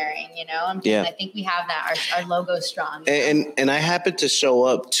what you're wearing, you know? And I think we have that. Our logo's strong. And I happened to show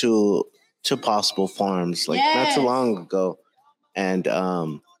up to Possible Farms like not too long ago. And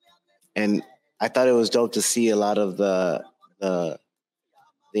I thought it was dope to see a lot of the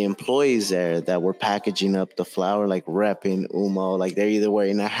employees there that were packaging up the flower, like repping Umo, like they're either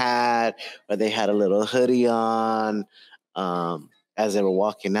wearing a hat or they had a little hoodie on as they were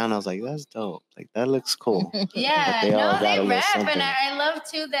walking down. I was like, that's dope. Like, that looks cool. Yeah, they rep. And I love,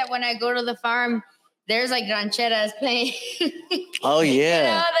 too, that when I go to the farm, there's like rancheras playing. Oh, yeah. You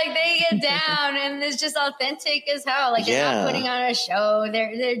know, like they get down and it's just authentic as hell. Like they're not putting on a show.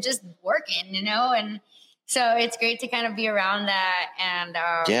 They're just working, you know, and so it's great to kind of be around that. And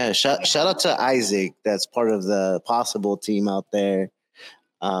shout out to Isaac, that's part of the Possible team out there.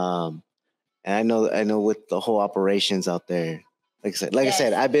 And I know with the whole operations out there. Like I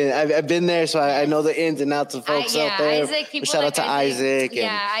said, I've been there, so I know the ins and outs of folks out there. Isaac, shout out to Isaac.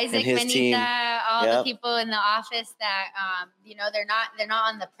 Isaac, and his team. All the people in the office that you know, they're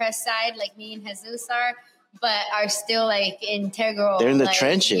not on the press side like me and Jesus are, but are still like integral. They're in the like,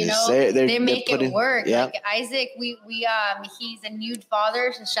 trenches. You know, they make it work. Yeah. Like Isaac, we he's a nude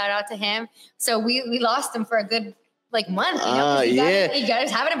father, so shout out to him. So we lost him for a good like month. You know, he got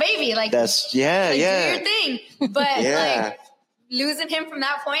having a baby. Like that's do your thing. But like losing him from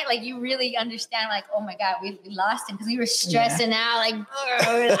that point, like you really understand. Like, oh my God, we lost him because we were stressing out. Like,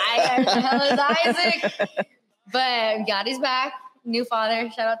 I the hell is Isaac? But God is back. New father,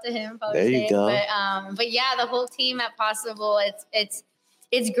 shout out to him. There you go. But yeah, the whole team at Possible, it's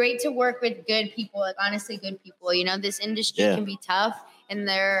great to work with good people, like honestly good people. You know, this industry can be tough, and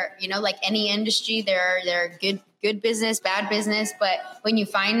they're, you know, like any industry, they're good business, bad business, but when you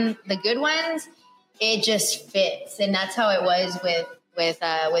find the good ones, it just fits, and that's how it was with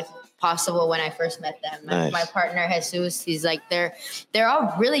Possible when I first met them. Nice. My partner Jesus, he's like they're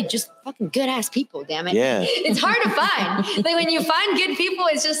all really just fucking good ass people. Damn it, it's hard to find. Like when you find good people,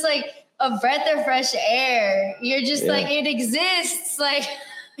 it's just like a breath of fresh air. You're just like it exists. Like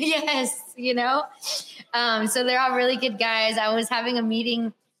yes, you know. So they're all really good guys. I was having a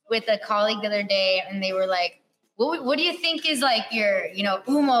meeting with a colleague the other day, and they were like, what do you think is like your, you know,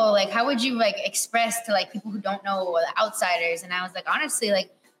 Umo? Like, how would you like express to like people who don't know, or the outsiders? And I was like, honestly, like,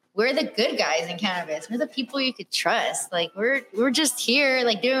 we're the good guys in cannabis. We're the people you could trust. Like we're just here,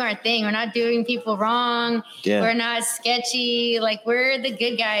 like doing our thing. We're not doing people wrong. Yeah. We're not sketchy. Like we're the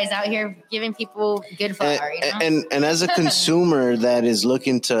good guys out here giving people good flower. You know? And as a consumer that is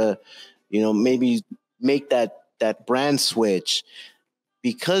looking to, you know, maybe make that brand switch,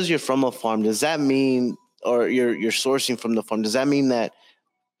 because you're from a farm, does that mean, or you're sourcing from the farm, does that mean that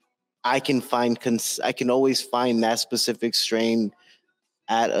I can always find that specific strain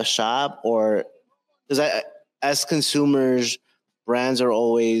at a shop? Or because as consumers, brands are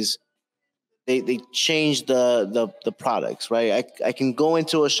always they change the products, right? I can go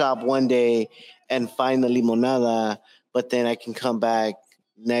into a shop one day and find the limonada, but then I can come back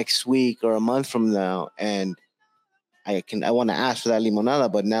next week or a month from now and I want to ask for that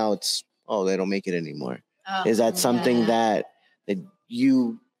limonada, but now it's they don't make it anymore. Is that something that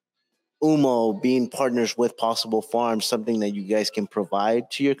you, Umo, being partners with Possible Farms, something that you guys can provide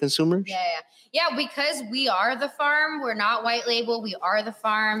to your consumers? Yeah, because we are the farm. We're not white label. We are the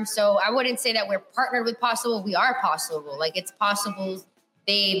farm. So I wouldn't say that we're partnered with Possible. We are Possible. Like it's Possible.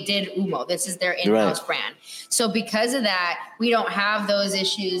 They did Umo. This is their in-house brand. So because of that, we don't have those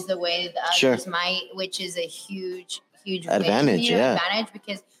issues the way the others might, which is a huge advantage. Advantage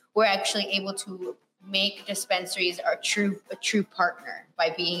because we're actually able to make dispensaries a true partner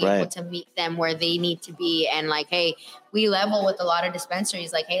by being able to meet them where they need to be. And like, hey, we level with a lot of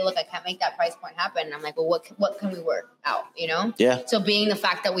dispensaries. Like, hey, look, I can't make that price point happen. And I'm like, well, what can we work out? You know? Yeah. So being the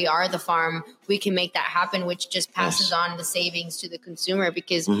fact that we are the farm, we can make that happen, which just passes on the savings to the consumer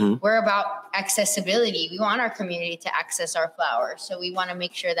because we're about accessibility. We want our community to access our flowers. So we want to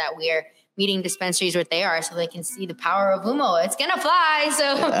make sure that we're meeting dispensaries where they are so they can see the power of Umo. It's gonna fly.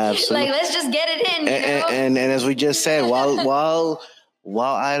 So like let's just get it in. You know? And as we just said,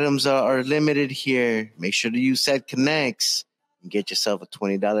 while items are limited here, make sure that you set connects. and get yourself a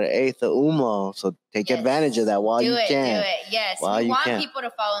 $20 eighth of Humo. So take advantage of that while you can. Do it. Yes. We want people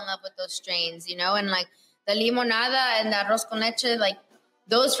to fall in love with those strains, you know, and like the limonada and the arroz con leche, like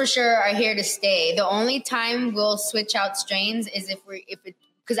those for sure are here to stay. The only time we'll switch out strains is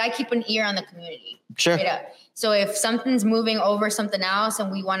because I keep an ear on the community. Sure. So if something's moving over something else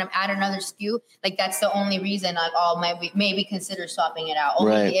and we want to add another SKU, like that's the only reason like maybe consider swapping it out.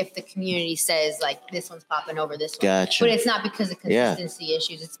 Only if the community says like this one's popping over this one. Gotcha. But it's not because of consistency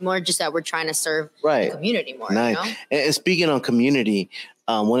issues. It's more just that we're trying to serve the community more. Nice. You know? And speaking on community,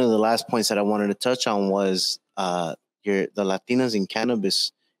 one of the last points that I wanted to touch on was the Latinas in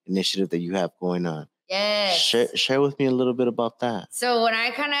Cannabis initiative that you have going on. Yes. Share with me a little bit about that. So when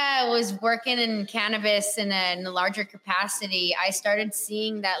I kind of was working in cannabis in a larger capacity, I started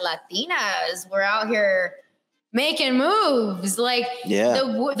seeing that Latinas were out here making moves. Like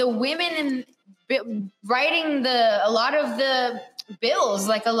the women writing a lot of the bills,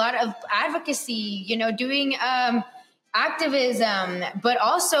 like a lot of advocacy, you know, doing activism, but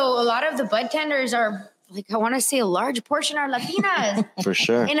also a lot of the bud tenders are like, I want to say a large portion are Latinas. For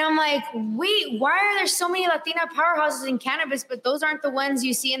sure. And I'm like, wait, why are there so many Latina powerhouses in cannabis, but those aren't the ones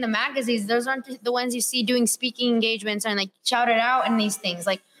you see in the magazines. Those aren't the ones you see doing speaking engagements and like shout it out and these things.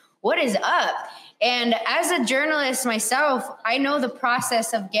 Like, what is up? And as a journalist myself, I know the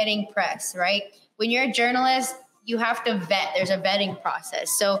process of getting press, right? When you're a journalist, you have to vet. There's a vetting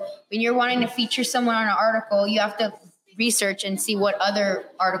process. So when you're wanting to feature someone on an article, you have to research and see what other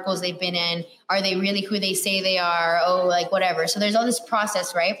articles they've been in. Are they really who they say they are? Oh, like whatever. So there's all this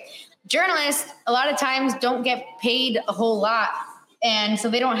process, right? Journalists, a lot of times don't get paid a whole lot. And so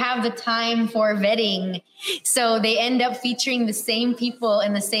they don't have the time for vetting. So they end up featuring the same people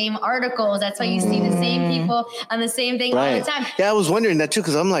in the same articles. That's why you see the same people on the same thing all the time. Yeah, I was wondering that too,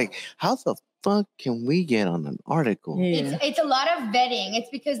 because I'm like, how the fuck can we get on an article? Yeah. It's a lot of vetting. It's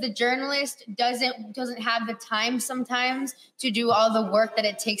because the journalist doesn't have the time sometimes to do all the work that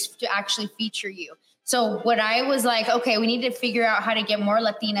it takes to actually feature you. So what I was like, okay, we need to figure out how to get more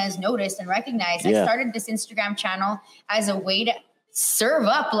Latinas noticed and recognized. I started this Instagram channel as a way to serve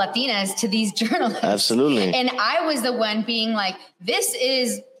up Latinas to these journalists. Absolutely. And I was the one being like, this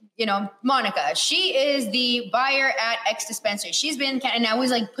is, you know, Monica, she is the buyer at X dispensary. She's been, and I was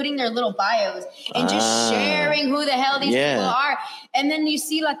like putting their little bios and just sharing who the hell these people are. And then you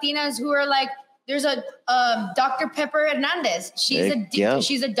see Latinas who are like, there's a Dr. Pepper Hernandez. She's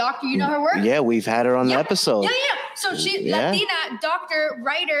a doctor. You know her work? Yeah, we've had her on the episode. Yeah. So she's Latina doctor,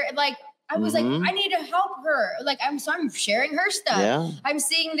 writer, like, I was like, I need to help her. Like, I'm sharing her stuff. Yeah. I'm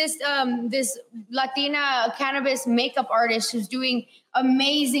seeing this Latina cannabis makeup artist who's doing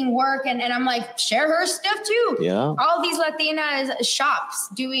amazing work, and I'm like, share her stuff too. Yeah. All these Latina shops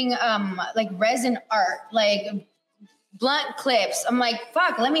doing like resin art, like blunt clips. I'm like,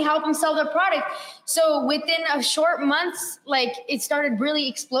 fuck, let me help them sell their product. So within a short months, like it started really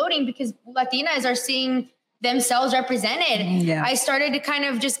exploding because Latinas are seeing themselves represented. Yeah. I started to kind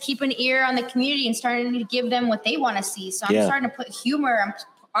of just keep an ear on the community and started to give them what they want to see. So I'm starting to put humor,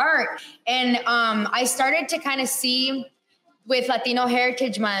 art. And I started to kind of see with Latino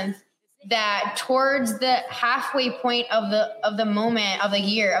Heritage Month that towards the halfway point of the moment of the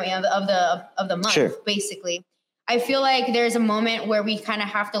year, I mean, of the month, basically, I feel like there's a moment where we kind of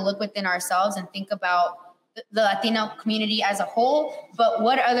have to look within ourselves and think about the Latino community as a whole, but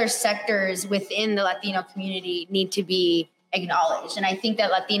what other sectors within the Latino community need to be acknowledged. And I think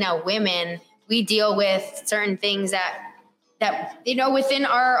that Latina women, we deal with certain things that you know within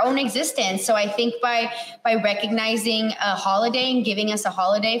our own existence. So I think by recognizing a holiday and giving us a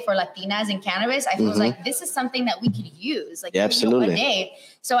holiday for Latinas in cannabis, I feel like this is something that we could use, like absolutely. A day.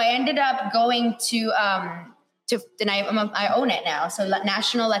 So I ended up going to I own it now. So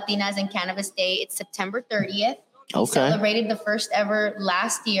National Latinas in Cannabis Day. It's September 30th. We celebrated the first ever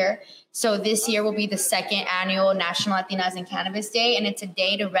last year. So this year will be the second annual National Latinas in Cannabis Day. And it's a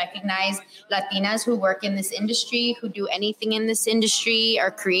day to recognize Latinas who work in this industry, who do anything in this industry,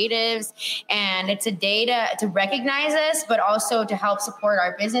 are creatives. And it's a day to recognize us, but also to help support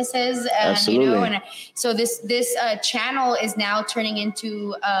our businesses. Absolutely. You know, and so this channel is now turning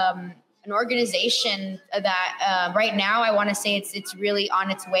into an organization that right now I want to say it's really on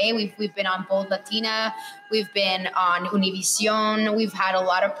its way. We've been on Bold Latina, we've been on Univision, we've had a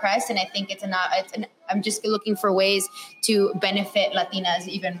lot of press, and I think it's I'm just looking for ways to benefit Latinas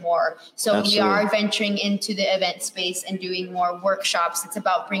even more. So Absolutely. we are venturing into the event space and doing more workshops. It's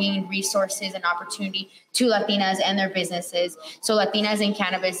about bringing in resources and opportunity to Latinas and their businesses. So Latinas in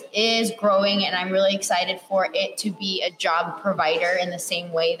Cannabis is growing, and I'm really excited for it to be a job provider in the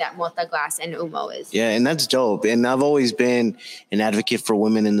same way that Mota Glass and Umo is. Yeah, and that's dope. And I've always been an advocate for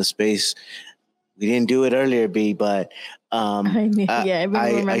women in the space. We didn't do it earlier, B, but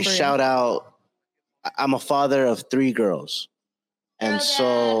I shout out. I'm a father of 3 girls, and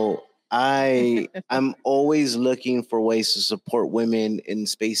so I'm always looking for ways to support women in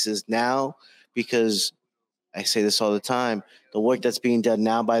spaces now, because I say this all the time. The work that's being done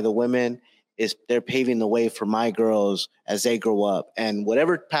now by the women is they're paving the way for my girls as they grow up, and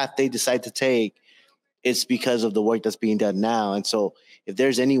whatever path they decide to take, it's because of the work that's being done now. And so if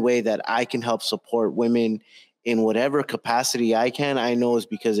there's any way that I can help support women in whatever capacity I can, I know it's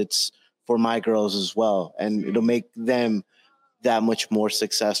because it's for my girls as well. And it'll make them that much more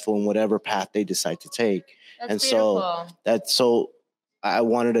successful in whatever path they decide to take. That's beautiful. So I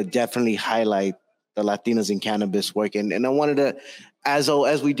wanted to definitely highlight the Latinas in Cannabis work. And I wanted to,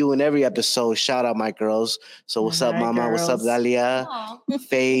 as we do in every episode, shout out my girls. So what's up, Mama? Girls. What's up, Dalia,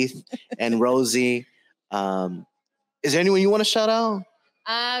 Faith, and Rosie? Is there anyone you want to shout out?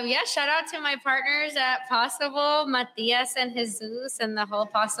 Shout out to my partners at Possible, Matias and Jesus, and the whole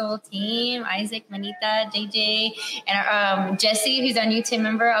Possible team, Isaac, Manita, JJ, and Jesse, who's our new team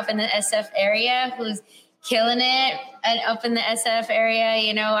member up in the SF area, who's killing it and up in the SF area.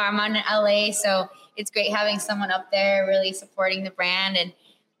 You know, I'm on LA, so it's great having someone up there really supporting the brand. And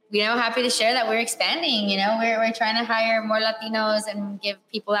happy to share that we're expanding. We're trying to hire more Latinos and give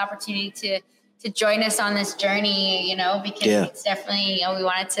people the opportunity to join us on this journey, because it's definitely, we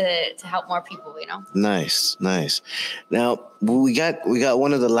wanted to help more people, Nice. Now we got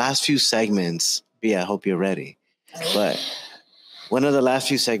one of the last few segments. Yeah, I hope you're ready. But one of the last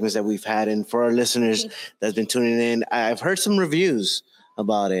few segments that we've had, and for our listeners that's been tuning in, I've heard some reviews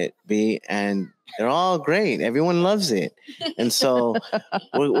about it, B, and they're all great. Everyone loves it. And so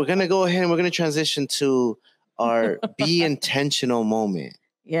we're going to go ahead and we're going to transition to our Be Intentional moment.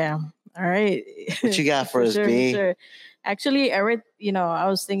 Yeah. All right. What you got for us, B? Sure. Actually, I read, I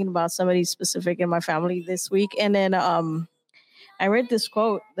was thinking about somebody specific in my family this week. And then I read this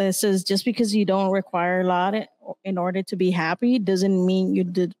quote that says, just because you don't require a lot in order to be happy doesn't mean you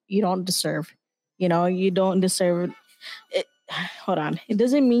don't deserve. You don't deserve it. Hold on. It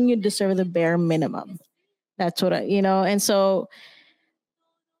doesn't mean you deserve the bare minimum. That's what and so,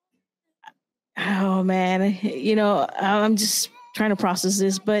 oh man, I'm just trying to process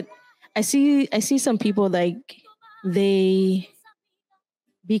this, but I see some people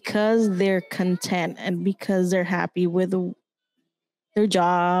because they're content and because they're happy with their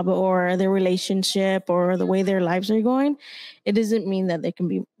job or their relationship or the way their lives are going, it doesn't mean that they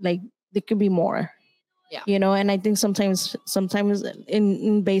could be more. Yeah. And I think sometimes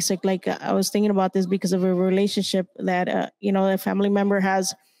in basic, I was thinking about this because of a relationship that, a family member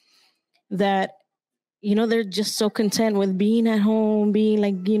has that, they're just so content with being at home,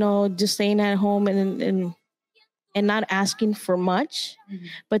 being just staying at home and not asking for much. Mm-hmm.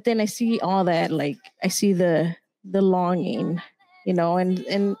 But then I see all that, I see the longing, and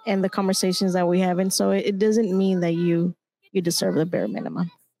the conversations that we have. And so it doesn't mean that you deserve the bare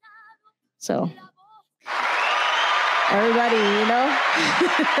minimum. So everybody, I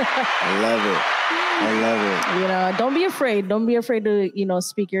love it. Don't be afraid. Don't be afraid to,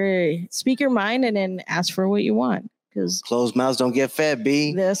 speak your mind and then ask for what you want. Because closed mouths don't get fed,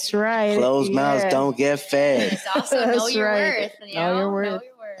 B. That's right. Closed mouths don't get fed. It's also know your worth. Know your worth.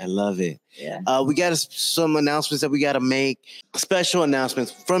 I love it. Yeah. We got some announcements that we got to make. Special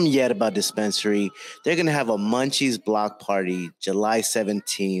announcements from Yerba Dispensary. They're going to have a Munchies block party July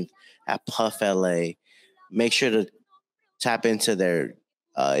 17th at Puff LA. Make sure to tap into their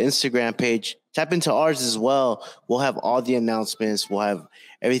Instagram page. Tap into ours as well. We'll have all the announcements. We'll have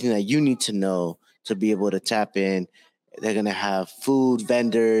everything that you need to know to be able to tap in. They're going to have food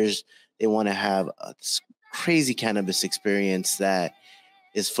vendors. They want to have a crazy cannabis experience that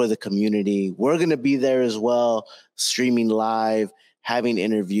is for the community. We're going to be there as well, streaming live, having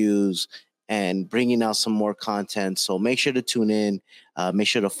interviews, and bringing out some more content. So make sure to tune in. Make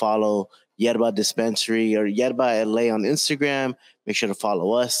sure to follow Yerba Dispensary or Yerba LA on Instagram. Make sure to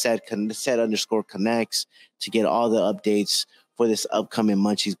follow us, set_connects, to get all the updates for this upcoming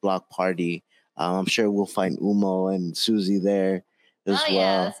Munchies block party. I'm sure we'll find Umo and Susie there as well.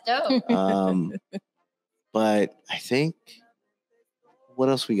 Yeah, that's dope. But I think, what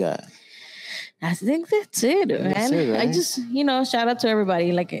else we got? I think that's it, man. That's it, I right? just, shout out to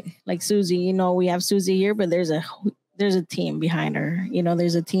everybody, like Susie. We have Susie here, but there's a team behind her.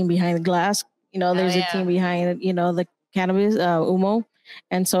 There's a team behind the glass. There's a team behind the cannabis, Umo,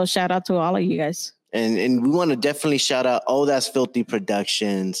 and so shout out to all of you guys. And we want to definitely shout out Oh That's Filthy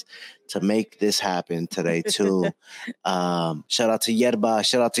Productions to make this happen today too. Shout out to Yerba,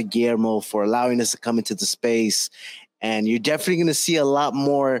 shout out to Guillermo for allowing us to come into the space. And you're definitely going to see a lot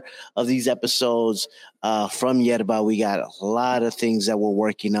more of these episodes from Yerba. We got a lot of things that we're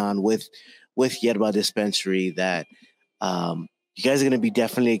working on with Yerba Dispensary that you guys are going to be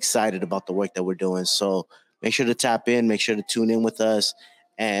definitely excited about the work that we're doing. So make sure to tap in, make sure to tune in with us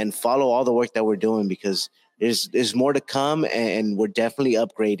and follow all the work that we're doing because there's more to come and we're definitely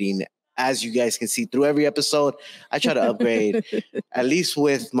upgrading. As you guys can see through every episode, I try to upgrade at least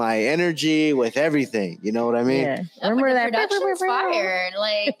with my energy, with everything. You know what I mean? Yeah. Remember that production's fire.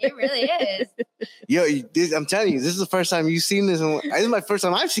 Like it really is. Yo, I'm telling you, this is the first time you've seen this. This is my first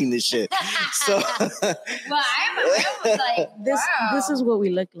time I've seen this shit. So, well, I was like, wow. This is what we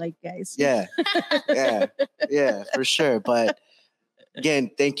look like, guys. Yeah, for sure. But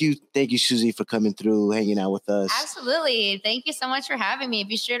again, thank you, Susie, for coming through, hanging out with us. Absolutely, thank you so much for having me.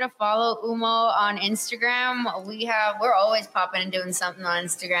 Be sure to follow Umo on Instagram. We're always popping and doing something on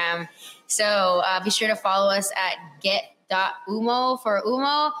Instagram, so be sure to follow us at get.umo for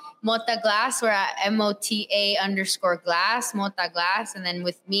Umo. Mota Glass, we're at MOTA_glass, Mota Glass. And then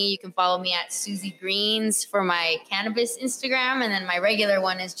with me, you can follow me at Susie Greens for my cannabis Instagram. And then my regular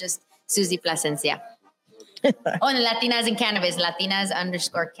one is just Susie Plasencia. And Latinas in Cannabis,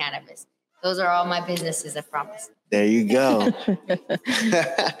 Latinas_cannabis. Those are all my businesses, I promise. There you go.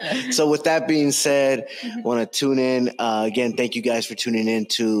 So with that being said, I want to tune in. Again, thank you guys for tuning in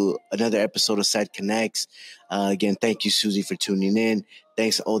to another episode of Side Connects. Again, thank you, Susie, for tuning in.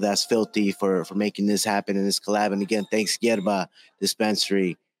 Thanks, Oh That's Filthy, for making this happen in this collab. And again, thanks, Yerba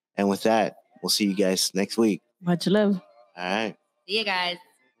Dispensary. And with that, we'll see you guys next week. Much love. All right. See you guys.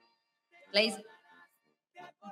 Lazy.